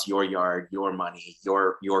your house, your yard, your money,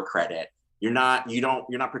 your credit. You're not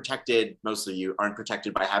protected. Most of you aren't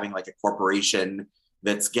protected by having like a corporation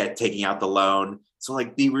that's taking out the loan. So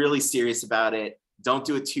like be really serious about it. Don't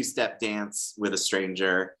do a two-step dance with a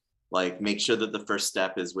stranger. Like make sure that the first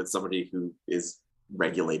step is with somebody who is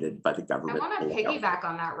regulated by the government. I want to piggyback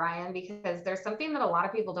on that, Ryan, because there's something that a lot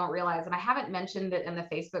of people don't realize, and I haven't mentioned it in the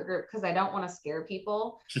Facebook group because I don't want to scare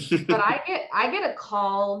people. But I get a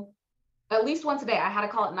call at least once a day. I had a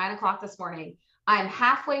call at 9 o'clock this morning. I'm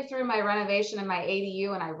halfway through my renovation in my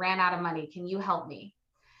ADU and I ran out of money. Can you help me?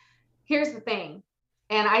 Here's the thing.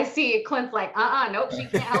 And I see Clint's like, nope, she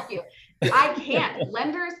can't help you. I can't.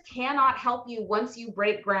 Lenders cannot help you once you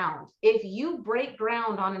break ground. If you break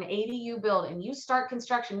ground on an ADU build and you start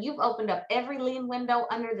construction, you've opened up every lien window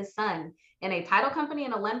under the sun. In a title company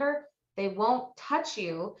and a lender, they won't touch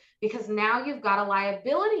you because now you've got a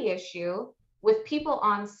liability issue with people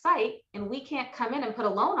on site, and we can't come in and put a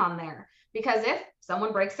loan on there. Because if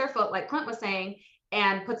someone breaks their foot, like Clint was saying,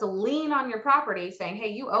 and puts a lien on your property saying, hey,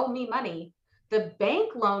 you owe me money, the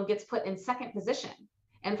bank loan gets put in second position.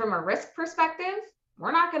 And from a risk perspective,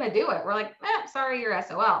 we're not going to do it. We're like, sorry, you're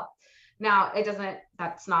SOL. Now,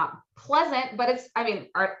 that's not pleasant, but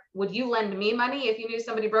would you lend me money if you knew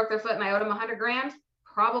somebody broke their foot and I owed them $100,000?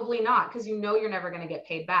 Probably not, because you know you're never going to get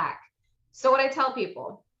paid back. So what I tell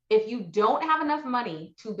people, if you don't have enough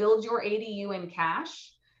money to build your ADU in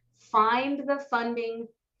cash, find the funding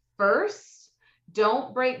first.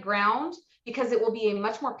 Don't break ground, because it will be a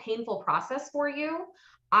much more painful process for you.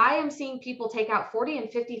 I am seeing people take out $40,000 and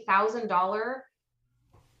 $50,000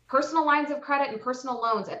 personal lines of credit and personal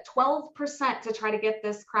loans at 12% to try to get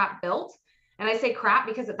this crap built. And I say crap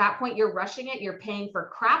because at that point you're rushing it. You're paying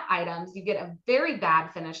for crap items. You get a very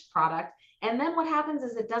bad finished product. And then what happens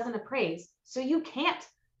is it doesn't appraise. So you can't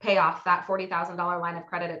pay off that $40,000 line of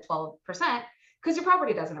credit at 12% because your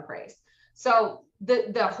property doesn't appraise. So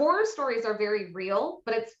the horror stories are very real,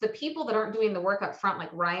 but it's the people that aren't doing the work up front, like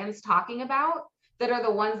Ryan's talking about, that are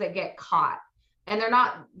the ones that get caught. And they're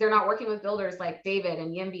not working with builders like David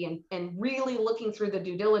and Yimby and really looking through the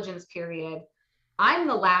due diligence period. I'm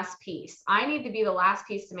the last piece. I need to be the last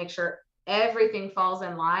piece to make sure everything falls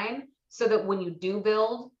in line so that when you do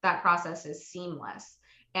build, that process is seamless.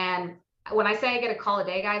 And when I say I get a call a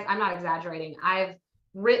day, guys, I'm not exaggerating. I've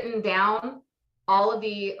written down all of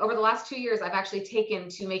over the last 2 years, I've actually taken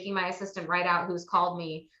to making my assistant write out who's called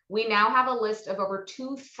me. We now have a list of over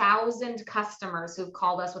 2,000 customers who've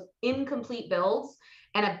called us with incomplete builds,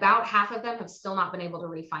 and about half of them have still not been able to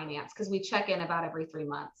refinance, because we check in about every 3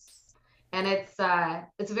 months. And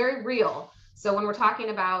it's very real. So when we're talking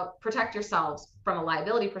about protect yourselves from a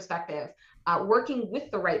liability perspective, working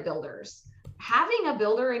with the right builders, having a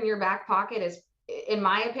builder in your back pocket is, in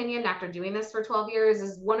my opinion, after doing this for 12 years,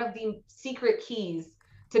 is one of the secret keys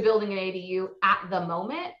to building an ADU at the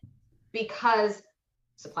moment, because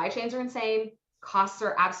supply chains are insane, costs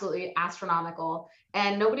are absolutely astronomical,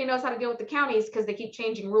 and nobody knows how to deal with the counties because they keep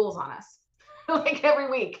changing rules on us like every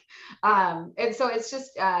week. And so it's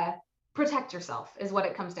just protect yourself is what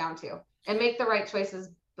it comes down to, and make the right choices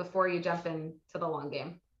before you jump into the long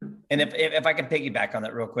game. And if I could piggyback on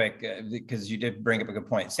that real quick, because you did bring up a good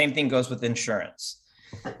point. Same thing goes with insurance.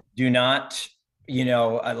 Do not,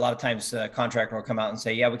 a lot of times a contractor will come out and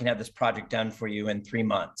say, yeah, we can have this project done for you in 3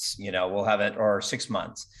 months, we'll have it, or 6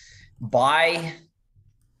 months. Buy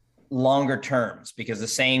longer terms, because the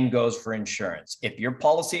same goes for insurance. If your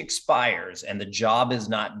policy expires and the job is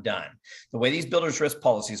not done, the way these builders risk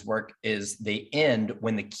policies work is they end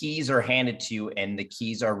when the keys are handed to you and the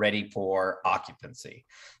keys are ready for occupancy.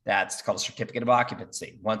 That's called a certificate of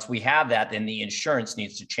occupancy. Once we have that, then the insurance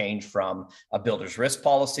needs to change from a builder's risk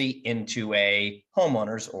policy into a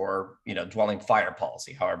homeowner's or dwelling fire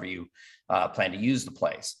policy, however you plan to use the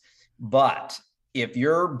place. But if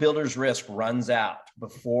your builder's risk runs out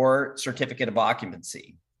before certificate of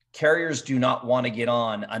occupancy, carriers do not want to get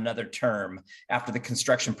on another term after the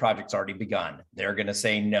construction project's already begun. They're going to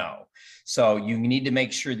say no. So you need to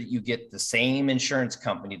make sure that you get the same insurance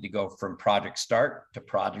company to go from project start to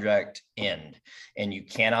project end. And you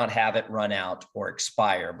cannot have it run out or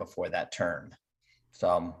expire before that term.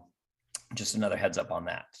 So just another heads up on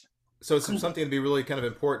that. So it's something to be really kind of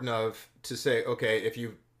important to say, okay, if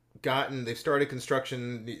they've started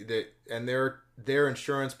construction and their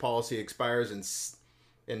insurance policy expires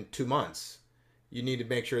in 2 months, you need to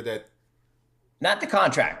make sure that. Not the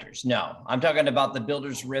contractors. No, I'm talking about the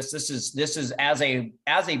builder's risk. This is as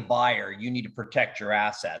a buyer, you need to protect your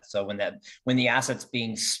assets. So when the asset's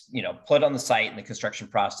being, put on the site and the construction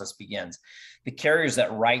process begins, the carriers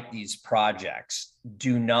that write these projects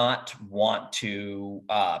do not want to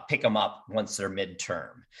pick them up once they're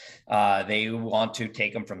midterm. They want to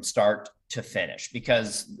take them from start to finish,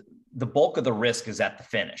 because the bulk of the risk is at the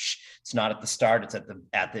finish. It's not at the start, it's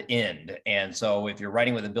at the end. And so if you're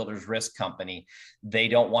writing with a builder's risk company, they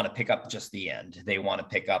don't want to pick up just the end. They want to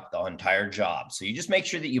pick up the entire job. So you just make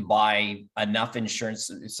sure that you buy enough insurance.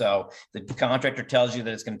 So the contractor tells you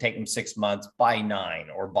that it's going to take them 6 months, buy 9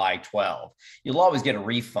 or buy 12. You'll always get a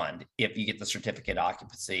refund if you get the certificate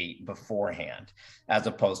occupancy beforehand, as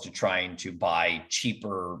opposed to trying to buy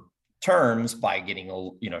cheaper terms by getting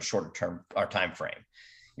a shorter term or time frame.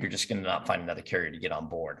 You're just going to not find another carrier to get on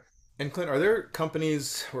board. And Clint, are there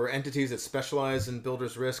companies or entities that specialize in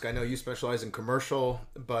builder's risk? I know you specialize in commercial,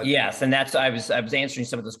 but yes, and I was answering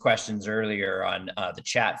some of those questions earlier on the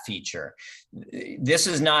chat feature. This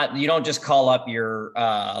is not, you don't just call up your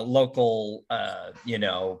local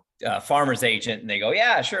farmer's agent and they go,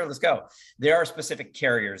 yeah, sure, let's go. There are specific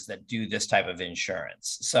carriers that do this type of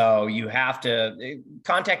insurance. So you have to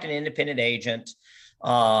contact an independent agent.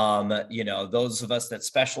 Those of us that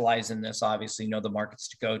specialize in this obviously know the markets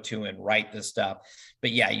to go to and write this stuff. But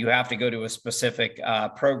yeah, you have to go to a specific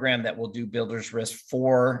program that will do builder's risk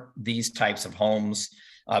for these types of homes,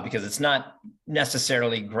 because it's not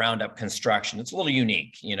necessarily ground up construction. It's a little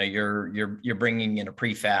unique. You're bringing in a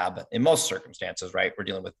prefab in most circumstances, right? We're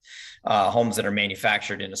dealing with homes that are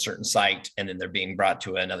manufactured in a certain site, and then they're being brought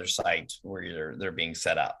to another site where they're being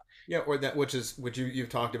set up. Yeah, or that which you've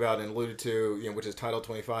talked about and alluded to, which is Title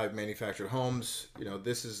 25 manufactured homes.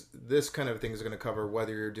 This kind of thing is going to cover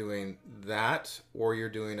whether you're doing that or you're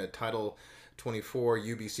doing a Title 24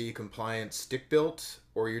 UBC compliant stick built,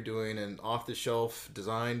 or you're doing an off-the-shelf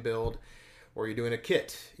design build, or you're doing a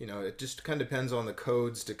kit. It just kind of depends on the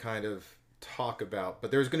codes to kind of talk about.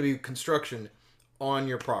 But there's going to be construction on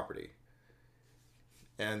your property,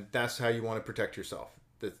 and that's how you want to protect yourself.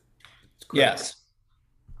 Yes.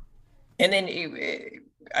 And then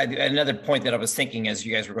another point that I was thinking as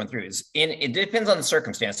you guys were going through is it depends on the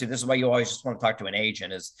circumstance. So this is why you always just want to talk to an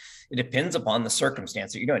agent, is it depends upon the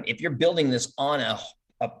circumstance that you're doing. If you're building this on a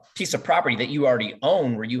piece of property that you already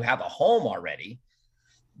own, where you have a home already,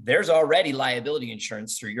 there's already liability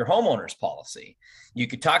insurance through your homeowner's policy. You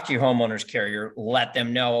could talk to your homeowner's carrier, let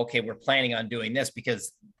them know, okay, we're planning on doing this,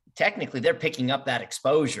 because technically they're picking up that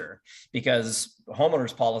exposure, because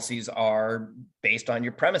homeowners policies are based on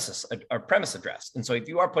your premise address. And so if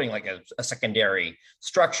you are putting like a secondary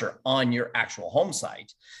structure on your actual home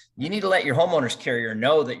site, you need to let your homeowner's carrier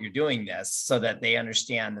know that you're doing this, so that they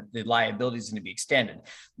understand that the liability is going to be extended.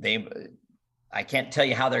 I can't tell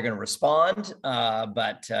you how they're going to respond,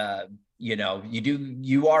 but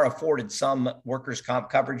you are afforded some workers' comp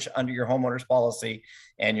coverage under your homeowner's policy,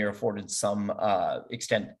 and you're afforded some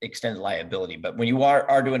extended liability. But when you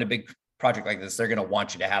are doing a big project like this, they're going to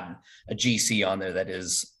want you to have a GC on there that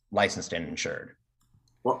is licensed and insured.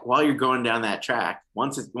 Well, while you're going down that track,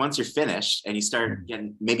 once you're finished and you start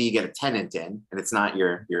getting, maybe you get a tenant in, and it's not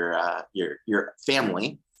your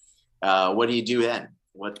family, what do you do then?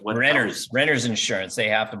 What renters insurance? They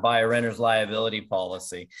have to buy a renter's liability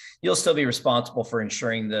policy. You'll still be responsible for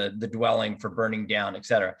insuring the dwelling for burning down, et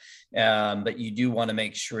cetera. But you do want to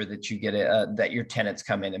make sure that you get that your tenants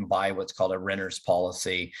come in and buy what's called a renter's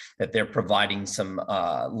policy, that they're providing some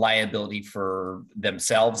liability for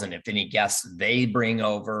themselves, and if any guests they bring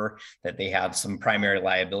over, that they have some primary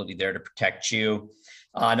liability there to protect you.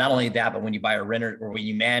 Not only that, but when you buy a renter, or when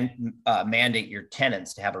you mandate your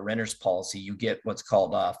tenants to have a renter's policy, you get what's called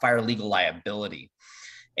fire legal liability.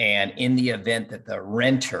 And in the event that the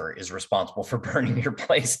renter is responsible for burning your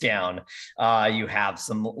place down, you have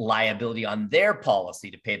some liability on their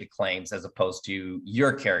policy to pay the claims, as opposed to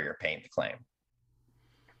your carrier paying the claim,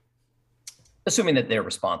 assuming that they're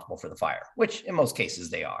responsible for the fire, which in most cases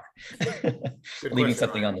they are. Leaving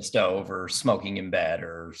something on the stove, or smoking in bed,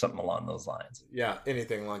 or something along those lines. Yeah,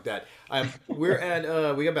 anything like that. We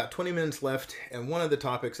got about 20 minutes left, and one of the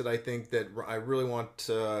topics that I think that I really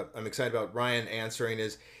I'm excited about Ryan answering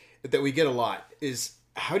is that we get a lot is,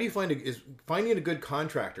 how do you finding a good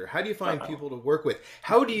contractor? How do you find people to work with?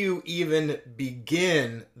 How do you even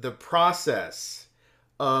begin the process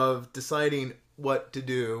of deciding what to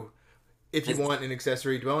do if you want an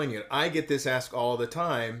accessory dwelling unit? I get this asked all the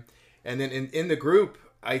time. And then in the group,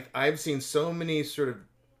 I've seen so many sort of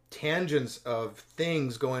tangents of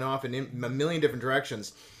things going off in a million different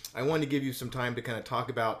directions. I wanted to give you some time to kind of talk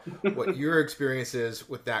about what your experience is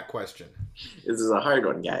with that question. This is a hard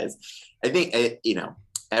one, guys. I think,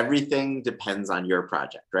 everything depends on your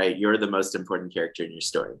project, right? You're the most important character in your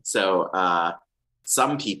story. So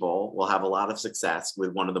some people will have a lot of success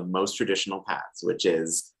with one of the most traditional paths, which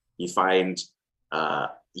is you find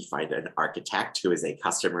an architect who is a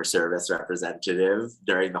customer service representative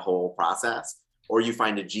during the whole process, or you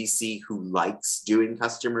find a GC who likes doing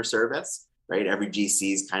customer service, right? Every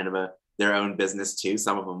GC is kind of their own business too.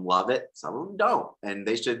 Some of them love it, some of them don't, and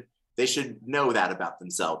they should know that about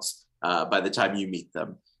themselves by the time you meet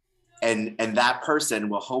them. And that person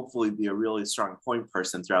will hopefully be a really strong point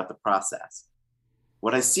person throughout the process.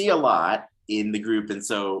 What I see a lot in the group, and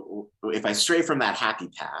so if I stray from that happy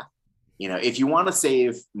path, if you want to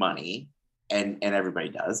save money, and everybody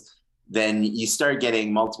does, then you start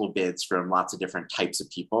getting multiple bids from lots of different types of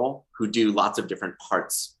people who do lots of different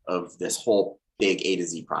parts of this whole big A to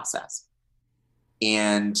Z process.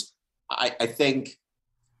 And I think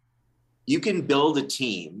you can build a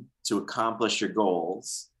team to accomplish your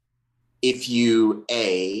goals if you,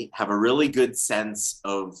 have a really good sense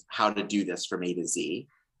of how to do this from A to Z.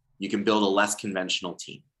 You can build a less conventional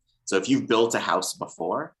team. So if you've built a house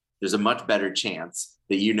before, there's a much better chance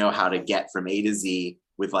that you know how to get from A to Z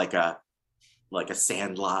with like a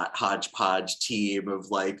Sandlot hodgepodge team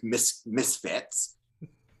of like misfits.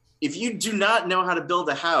 If you do not know how to build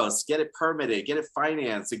a house, get it permitted, get it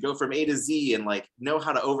financed, and go from A to Z, and like know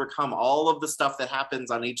how to overcome all of the stuff that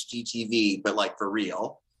happens on HGTV, but like for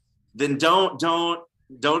real, then don't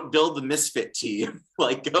build the misfit team.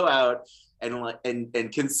 Like go out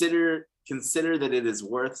and consider that it is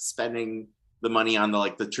worth spending the money on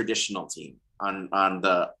the traditional team, on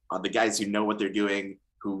the guys who know what they're doing,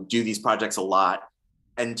 who do these projects a lot.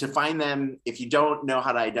 And to find them, if you don't know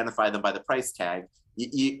how to identify them by the price tag,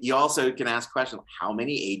 you also can ask questions: how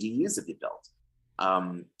many ADUs have you built?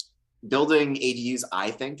 Building ADUs,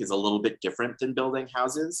 I think, is a little bit different than building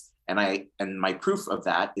houses. And my proof of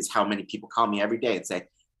that is how many people call me every day and say,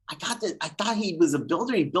 I thought he was a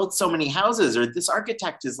builder. He built so many houses, or this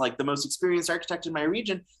architect is like the most experienced architect in my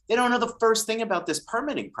region. They don't know the first thing about this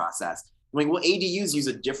permitting process. I'm like, well, ADUs use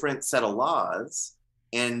a different set of laws,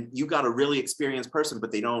 and you got a really experienced person,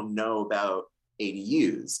 but they don't know about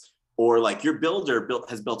ADUs. Or like your builder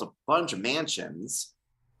has built a bunch of mansions,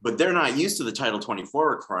 but they're not used to the Title 24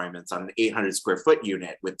 requirements on an 800 square foot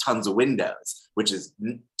unit with tons of windows, which is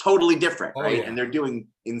totally different, right? Yeah. And they're doing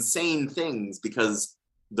insane things because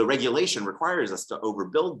the regulation requires us to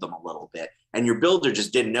overbuild them a little bit. And your builder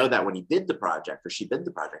just didn't know that when he bid the project, or she bid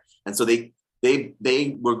the project. And so they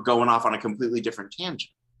were going off on a completely different tangent.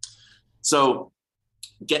 So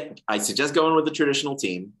I suggest going with the traditional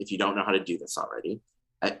team if you don't know how to do this already.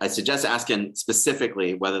 I suggest asking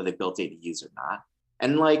specifically whether they built ADUs or not,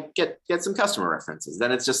 and like get some customer references.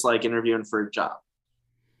 Then it's just like interviewing for a job.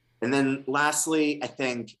 And then lastly, I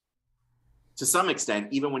think to some extent,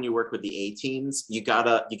 even when you work with the A teams, you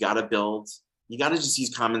gotta just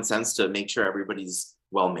use common sense to make sure everybody's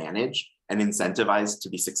well managed and incentivized to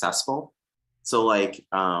be successful. So like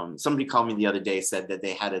somebody called me the other day, said that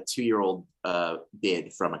they had a 2-year-old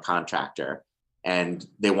bid from a contractor, and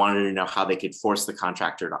they wanted to know how they could force the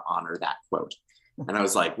contractor to honor that quote. And I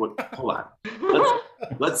was like, well, hold on.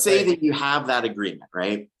 Let's say that you have that agreement,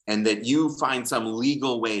 right? And that you find some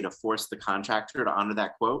legal way to force the contractor to honor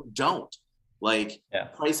that quote. Don't. Like,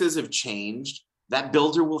 prices have changed. That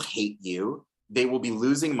builder will hate you. They will be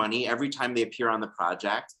losing money every time they appear on the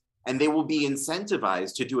project, and they will be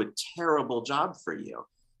incentivized to do a terrible job for you.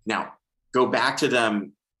 Now, go back to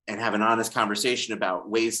them and have an honest conversation about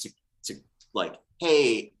ways to like,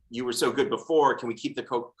 hey, you were so good before, can we keep the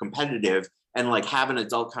competitive, and like have an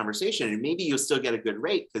adult conversation, and maybe you'll still get a good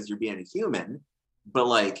rate because you're being a human, but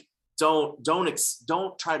like, don't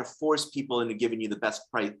try to force people into giving you the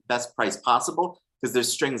best price possible, because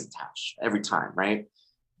there's strings attached every time, right?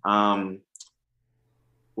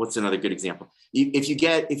 What's another good example? If you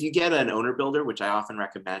get an owner builder, which I often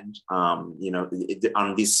recommend, on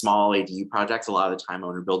these small ADU projects, a lot of the time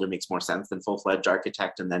owner builder makes more sense than full-fledged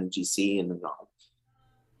architect and then GC, and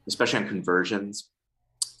especially on conversions.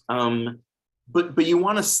 But you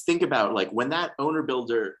want to think about, like, when that owner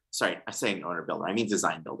builder, sorry, I'm saying owner builder, I mean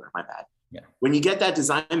design builder, my bad. Yeah. When you get that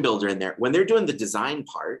design builder in there, when they're doing the design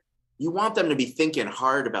part, you want them to be thinking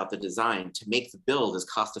hard about the design to make the build as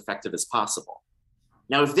cost effective as possible.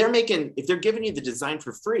 Now, if they're giving you the design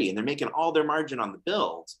for free and they're making all their margin on the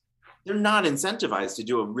build, they're not incentivized to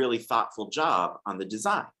do a really thoughtful job on the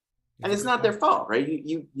design. And it's not their fault, right?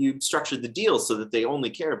 You structured the deal so that they only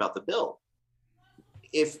care about the build.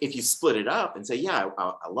 If you split it up and say, yeah,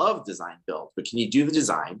 I love design build, but can you do the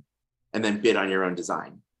design and then bid on your own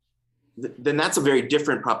design? Then that's a very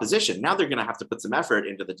different proposition. Now they're going to have to put some effort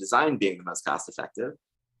into the design being the most cost effective,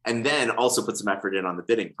 and then also put some effort in on the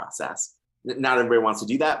bidding process. Not everybody wants to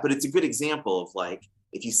do that, but it's a good example of, like,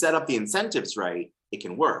 if you set up the incentives right, it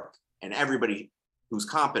can work, and everybody who's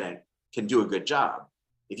competent can do a good job.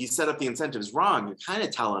 If you set up the incentives wrong, you're kind of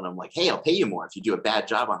telling them, like, hey, I'll pay you more if you do a bad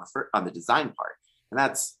job on the design part. And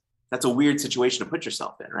that's a weird situation to put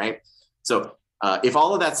yourself in, right? So if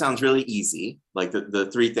all of that sounds really easy, like the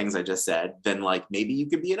 3 things I just said, then like maybe you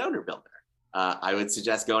could be an owner builder. I would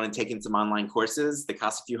suggest going and taking some online courses. They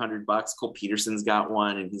cost a few $100. Cole Peterson's got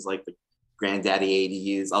one, and he's like the granddaddy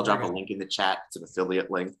ADUs. I'll drop a link in the chat. It's an affiliate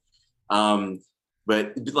link.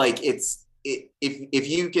 But like, if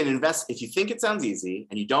you can invest, if you think it sounds easy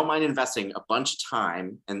and you don't mind investing a bunch of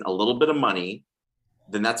time and a little bit of money,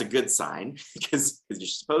 then that's a good sign, because you're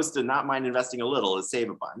supposed to not mind investing a little to save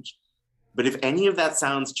a bunch. But if any of that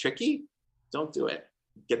sounds tricky, don't do it.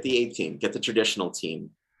 Get the A team, get the traditional team.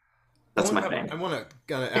 That's my thing. I want to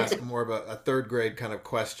kind of ask more of a 3rd grade kind of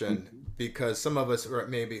question, because some of us, or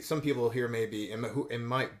maybe some people here maybe, and who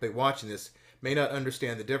might be watching this, may not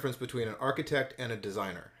understand the difference between an architect and a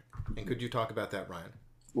designer. And could you talk about that, Ryan?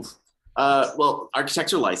 Well,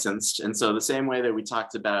 architects are licensed. And so the same way that we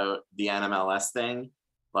talked about the NMLS thing,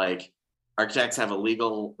 like, architects have a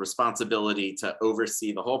legal responsibility to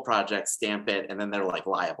oversee the whole project, stamp it, and then they're like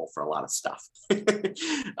liable for a lot of stuff.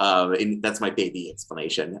 And that's my baby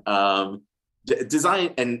explanation.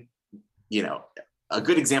 Design, and a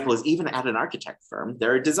good example is even at an architect firm,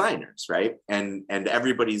 there are designers, right? And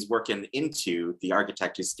everybody's working into the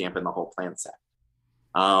architect who's stamping the whole plan set.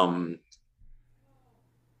 I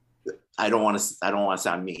don't want to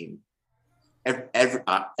sound mean.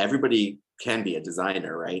 Everybody can be a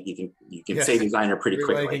designer, right? You can say designer pretty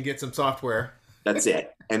quickly. Everybody can get some software. That's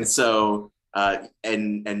it. And so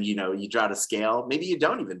you draw to scale. Maybe you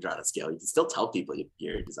don't even draw to scale. You can still tell people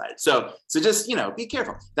you're a designer. So just be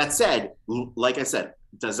careful. That said, like I said,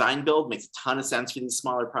 design build makes a ton of sense for these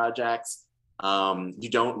smaller projects. You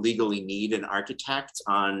don't legally need an architect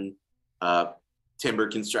on timber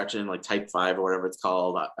construction, like type 5 or whatever it's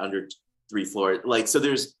called, under 3 floors. Like, so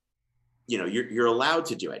there's, you're allowed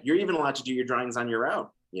to do it. You're even allowed to do your drawings on your own.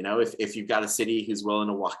 If you've got a city who's willing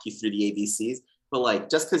to walk you through the ABCs, but like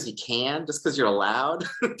just because you're allowed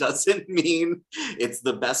doesn't mean it's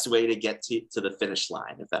the best way to get to the finish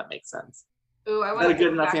line, if that makes sense. Ooh, I want to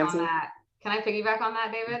piggyback on that. Can I piggyback on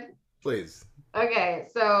that, David? Please. Okay,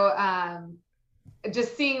 so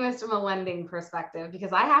just seeing this from a lending perspective,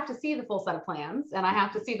 because I have to see the full set of plans and I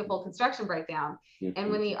have to see the full construction breakdown. Mm-hmm.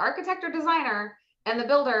 And when the architect or designer and the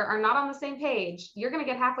builder are not on the same page, you're going to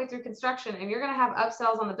get halfway through construction and you're going to have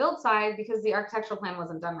upsells on the build side because the architectural plan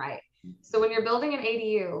wasn't done right. So when you're building an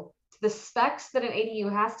ADU, the specs that an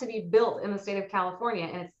ADU has to be built in the state of California,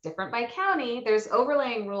 and it's different by county, there's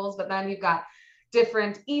overlaying rules, but then you've got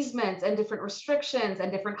different easements and different restrictions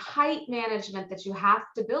and different height management that you have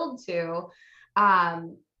to build to.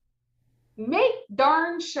 Make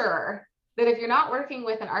darn sure that if you're not working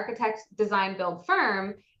with an architect design build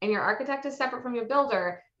firm and your architect is separate from your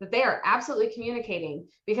builder, that they are absolutely communicating.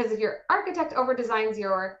 Because if your architect over designs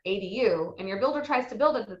your ADU and your builder tries to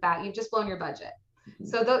build it at that, you've just blown your budget.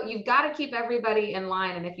 So you've got to keep everybody in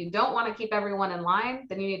line. And if you don't want to keep everyone in line,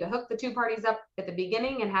 then you need to hook the two parties up at the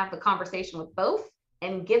beginning and have the conversation with both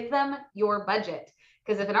and give them your budget.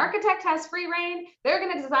 Because if an architect has free reign, they're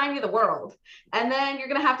going to design you the world. And then you're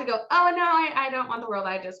going to have to go, oh, no, I don't want the world.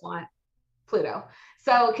 I just want Pluto.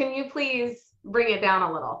 So can you please bring it down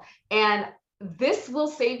a little? And this will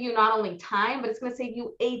save you not only time, but it's going to save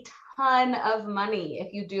you a ton of money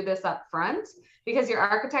if you do this up front, because your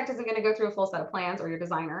architect isn't going to go through a full set of plans, or your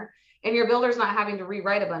designer, and your builder's not having to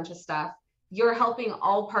rewrite a bunch of stuff. You're helping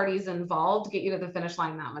all parties involved get you to the finish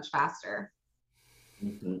line that much faster.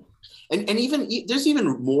 Mm-hmm. And even there's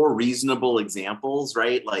even more reasonable examples,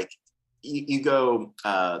 right? Like you go,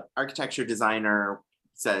 architecture designer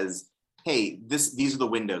says, hey, these are the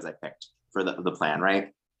windows I picked for the plan,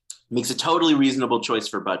 right? Makes a totally reasonable choice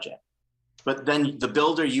for budget. But then the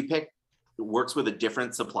builder you pick works with a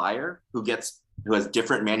different supplier who has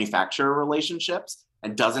different manufacturer relationships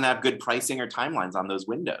and doesn't have good pricing or timelines on those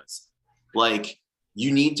windows. Like, you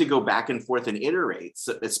need to go back and forth and iterate,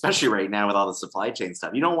 especially right now with all the supply chain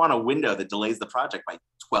stuff. You don't want a window that delays the project by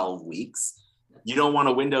 12 weeks. You don't want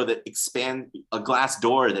a window that a glass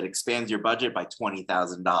door that expands your budget by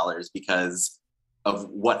 $20,000 because of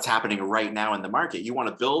what's happening right now in the market. You want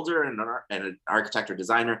a builder and an architect or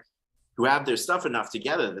designer who have their stuff enough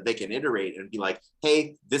together that they can iterate and be like,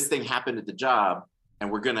 hey, this thing happened at the job and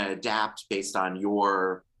we're going to adapt based on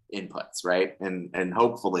your inputs, right? And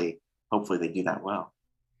hopefully they do that well.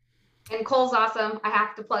 And Cole's awesome. I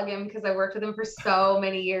have to plug him because I worked with him for so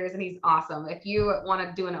many years and he's awesome. If you want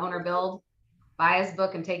to do an owner build, buy his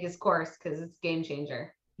book and take his course because it's game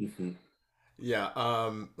changer. Mm-hmm. Yeah.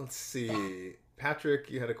 Let's see. Patrick,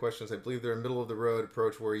 you had a question. I believe they're a middle of the road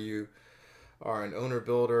approach where you are an owner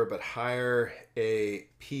builder, but hire a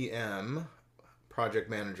PM, project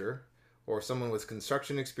manager, or someone with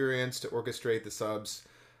construction experience to orchestrate the subs.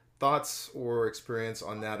 Thoughts or experience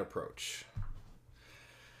on that approach?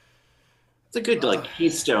 It's a good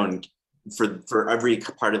keystone for every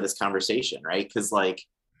part of this conversation, right? Because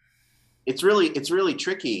it's really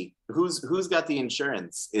tricky. Who's got the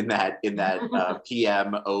insurance in that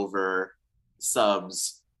PM over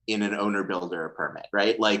subs in an owner builder permit,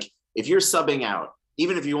 right? Like, if you're subbing out,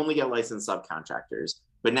 even if you only get licensed subcontractors,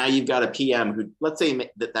 but now you've got a PM who, let's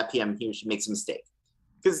say that PM here makes a mistake,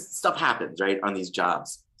 because stuff happens, right, on these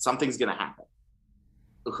jobs. Something's going to happen.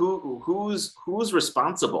 Who's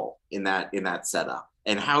responsible in that setup,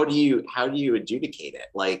 and how do you adjudicate it?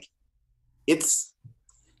 Like, it's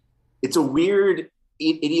a weird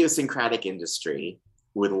idiosyncratic industry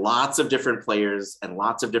with lots of different players and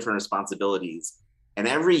lots of different responsibilities. And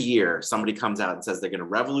every year somebody comes out and says they're going to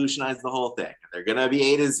revolutionize the whole thing. They're going to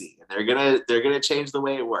be A to Z. And they're going to change the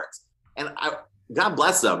way it works. And God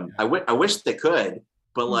bless them. I wish they could,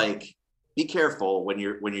 but be careful when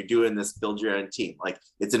you're doing this build your own team. Like,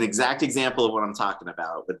 it's an exact example of what I'm talking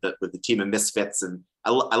about with the team of misfits. And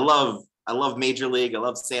I love Major League. I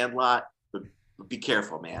love Sandlot, but be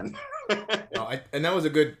careful, man. And that was a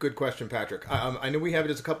good question, Patrick. I know we have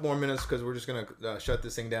just a couple more minutes because we're just going to shut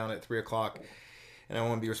this thing down at 3:00. And I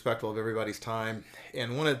want to be respectful of everybody's time.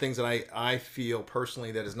 And one of the things that I feel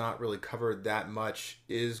personally that is not really covered that much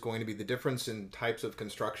is going to be the difference in types of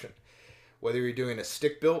construction. Whether you're doing a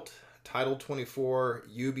stick-built, Title 24,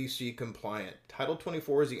 UBC compliant. Title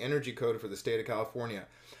 24 is the energy code for the state of California.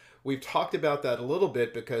 We've talked about that a little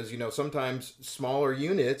bit because, sometimes smaller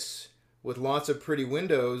units with lots of pretty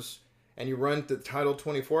windows, and you run the Title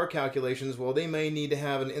 24 calculations, well, they may need to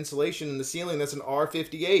have an insulation in the ceiling that's an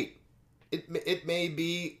R58. It may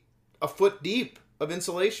be a foot deep of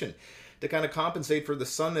insulation to kind of compensate for the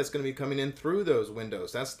sun that's going to be coming in through those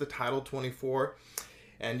windows. That's the Title 24.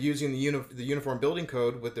 And using the uniform building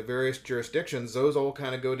code with the various jurisdictions, those all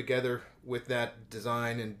kind of go together with that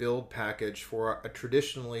design and build package for a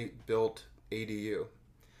traditionally built ADU.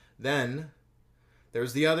 Then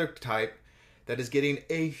there's the other type that is getting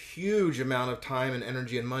a huge amount of time and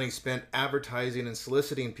energy and money spent advertising and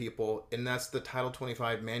soliciting people, and that's the Title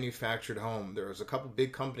 25 manufactured home. There's a couple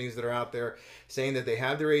big companies that are out there saying that they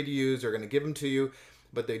have their ADUs, they're going to give them to you,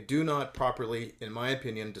 but they do not properly, in my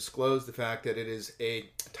opinion, disclose the fact that it is a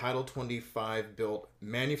Title 25 built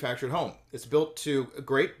manufactured home. It's built to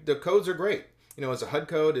the codes are great. You know, it's a HUD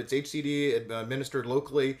code, it's HCD, administered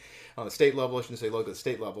locally on the state level. I shouldn't say locally, the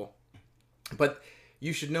state level. But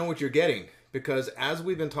you should know what you're getting, because as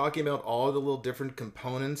we've been talking about all the little different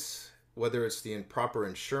components, whether it's the improper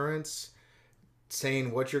insurance,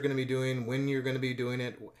 saying what you're going to be doing, when you're going to be doing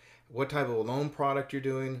it, what type of loan product you're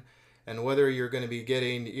doing, and whether you're going to be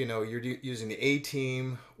getting, you're using the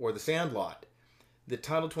A-team or the sandlot. The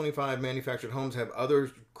Title 25 manufactured homes have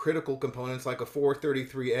other critical components like a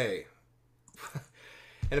 433A.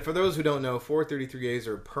 And for those who don't know, 433As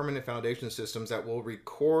are permanent foundation systems that will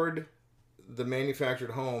record the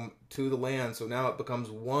manufactured home to the land, so now it becomes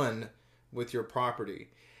one with your property.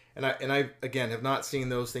 And I again have not seen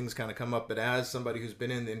those things kind of come up, but as somebody who's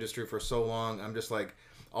been in the industry for so long, I'm just like,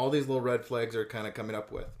 all these little red flags are kind of coming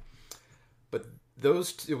up with. But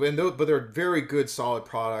but they're very good, solid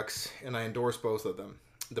products, and I endorse both of them.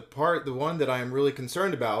 The one that I am really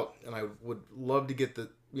concerned about, and I would love to get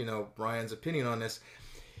Ryan's opinion on this,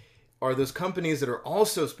 are those companies that are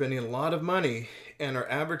also spending a lot of money and are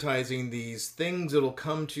advertising these things that'll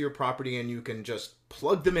come to your property and you can just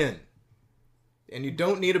plug them in. And you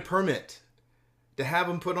don't need a permit to have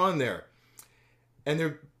them put on there. And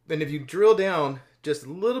if you drill down just a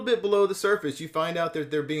little bit below the surface, you find out that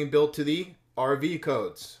they're being built to the RV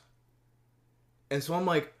codes. And so I'm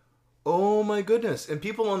like, oh my goodness. And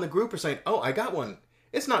people on the group are saying, oh, I got one.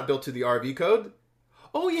 It's not built to the RV code.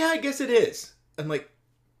 Oh yeah, I guess it is. I'm like,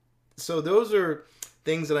 so those are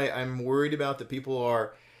things that I'm worried about, that people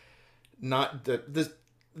are not,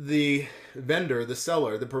 the vendor, the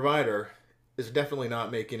seller, the provider is definitely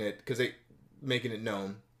not making it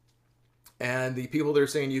known. And the people that are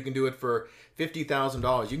saying you can do it for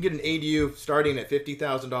 $50,000, you can get an ADU starting at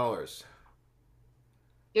 $50,000.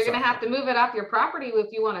 You're going to have to move it off your property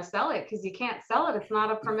if you want to sell it, because you can't sell it. It's not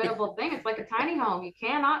a permittable thing. It's like a tiny home. You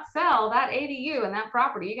cannot sell that ADU and that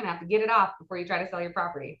property. You're going to have to get it off before you try to sell your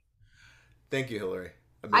property. Thank you, Hillary.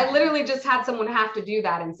 I literally just had someone have to do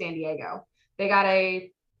that in San Diego. They got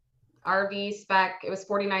a RV spec. It was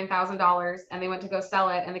 $49,000, and they went to go sell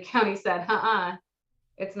it, and the county said,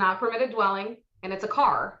 it's not permitted dwelling, and it's a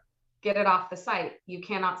car. Get it off the site. You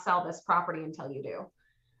cannot sell this property until you do.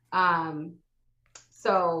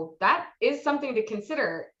 So that is something to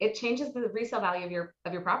consider. It changes the resale value of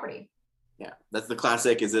your property. Yeah, that's the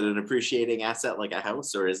classic. Is it an appreciating asset like a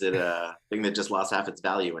house, or is it a thing that just lost half its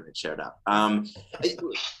value when it showed up?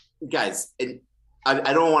 Guys,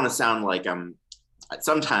 I don't want to sound like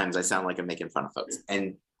sometimes I sound like I'm making fun of folks.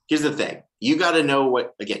 And here's the thing. You got to know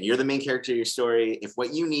again, you're the main character of your story. If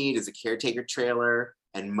what you need is a caretaker trailer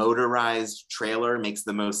and motorized trailer makes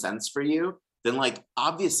the most sense for you, then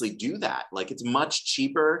obviously do that. It's much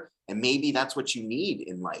cheaper, and maybe that's what you need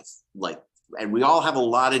in life. And we all have a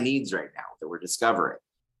lot of needs right now that we're discovering.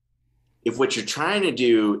 If what you're trying to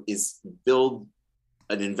do is build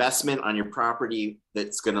an investment on your property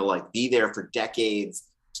that's going to be there for decades,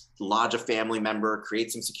 lodge a family member,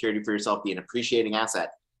 create some security for yourself, be an appreciating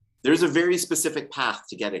asset, there's a very specific path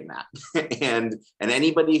to getting that. and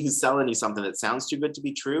anybody who's selling you something that sounds too good to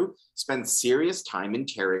be true, spend serious time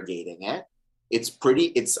interrogating it. It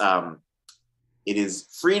is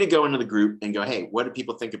free to go into the group and go, hey, what do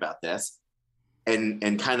people think about this?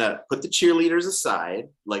 And kind of put the cheerleaders aside.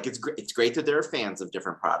 It's great that there are fans of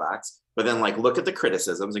different products, but then look at the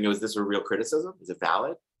criticisms and go, is this a real criticism? Is it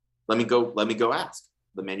valid? Let me go ask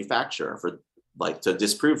the manufacturer for to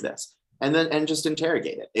disprove this, and just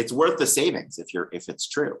interrogate it. It's worth the savings if it's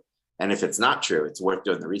true. And if it's not true, it's worth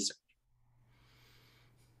doing the research.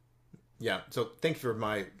 Yeah. So thank you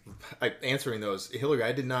for answering those. Hillary,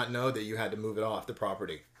 I did not know that you had to move it off the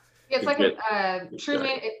property. It's like think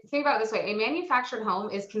about it this way. A manufactured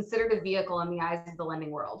home is considered a vehicle in the eyes of the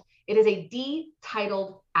lending world. It is a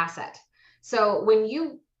detitled asset. So when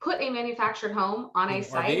you put a manufactured home on a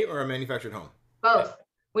site, RV or a manufactured home? Both. Yeah.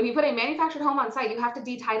 When you put a manufactured home on site, you have to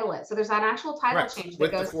detitle it. So there's an actual title change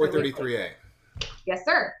that goes with the 433A. Yes,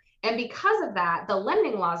 sir. And because of that, the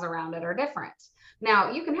lending laws around it are different.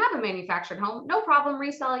 Now, you can have a manufactured home, no problem,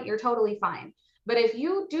 resell it, you're totally fine. But if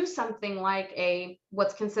you do something like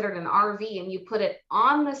what's considered an RV and you put it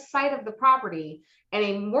on the site of the property, and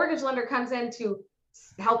a mortgage lender comes in to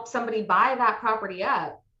help somebody buy that property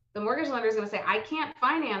up, the mortgage lender is going to say, I can't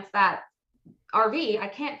finance that RV. I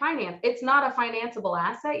can't finance. It's not a financeable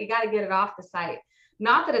asset. You got to get it off the site.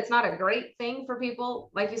 Not that it's not a great thing for people.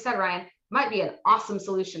 Like you said, Ryan, might be an awesome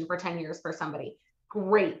solution for 10 years for somebody.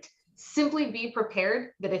 Great. Simply be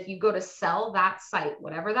prepared that if you go to sell that site,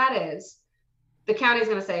 whatever that is, the county's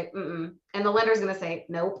going to say, mm-mm, and the lender's going to say,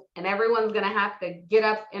 nope. And everyone's going to have to get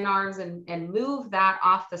up in arms and move that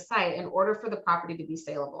off the site in order for the property to be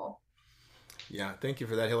saleable. Yeah, thank you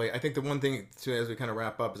for that, Hilly. I think the one thing, too, as we kind of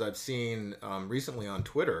wrap up, is I've seen recently on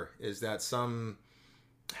Twitter is that some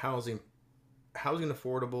housing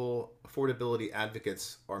affordability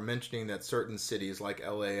advocates are mentioning that certain cities like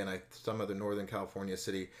LA and some other Northern California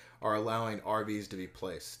city are allowing RVs to be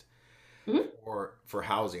placed for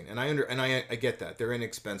housing. And I get that they're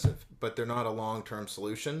inexpensive, but they're not a long-term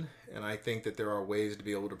solution. And I think that there are ways to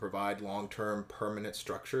be able to provide long-term permanent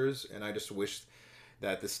structures. And I just wish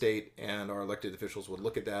that the state and our elected officials would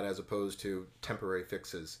look at that as opposed to temporary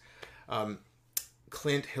fixes.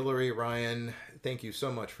 Clint, Hillary, Ryan, thank you so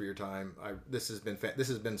much for your time. This has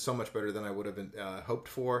been so much better than I would have hoped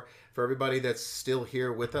for. For everybody that's still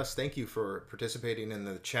here with us, thank you for participating in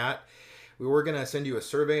the chat. We were going to send you a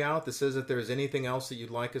survey out that says if there's anything else that you'd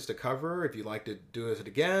like us to cover, if you'd like to do it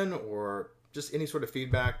again, or just any sort of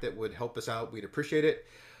feedback that would help us out, we'd appreciate it.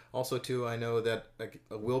 Also, too, I know that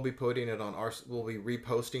we'll be putting it on we'll be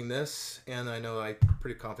reposting this, and I know I'm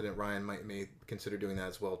pretty confident Ryan may consider doing that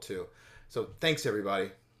as well, too. So thanks, everybody.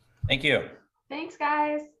 Thank you. Thanks,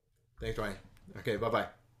 guys. Thanks, Ryan. Okay, bye-bye.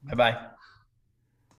 Bye-bye.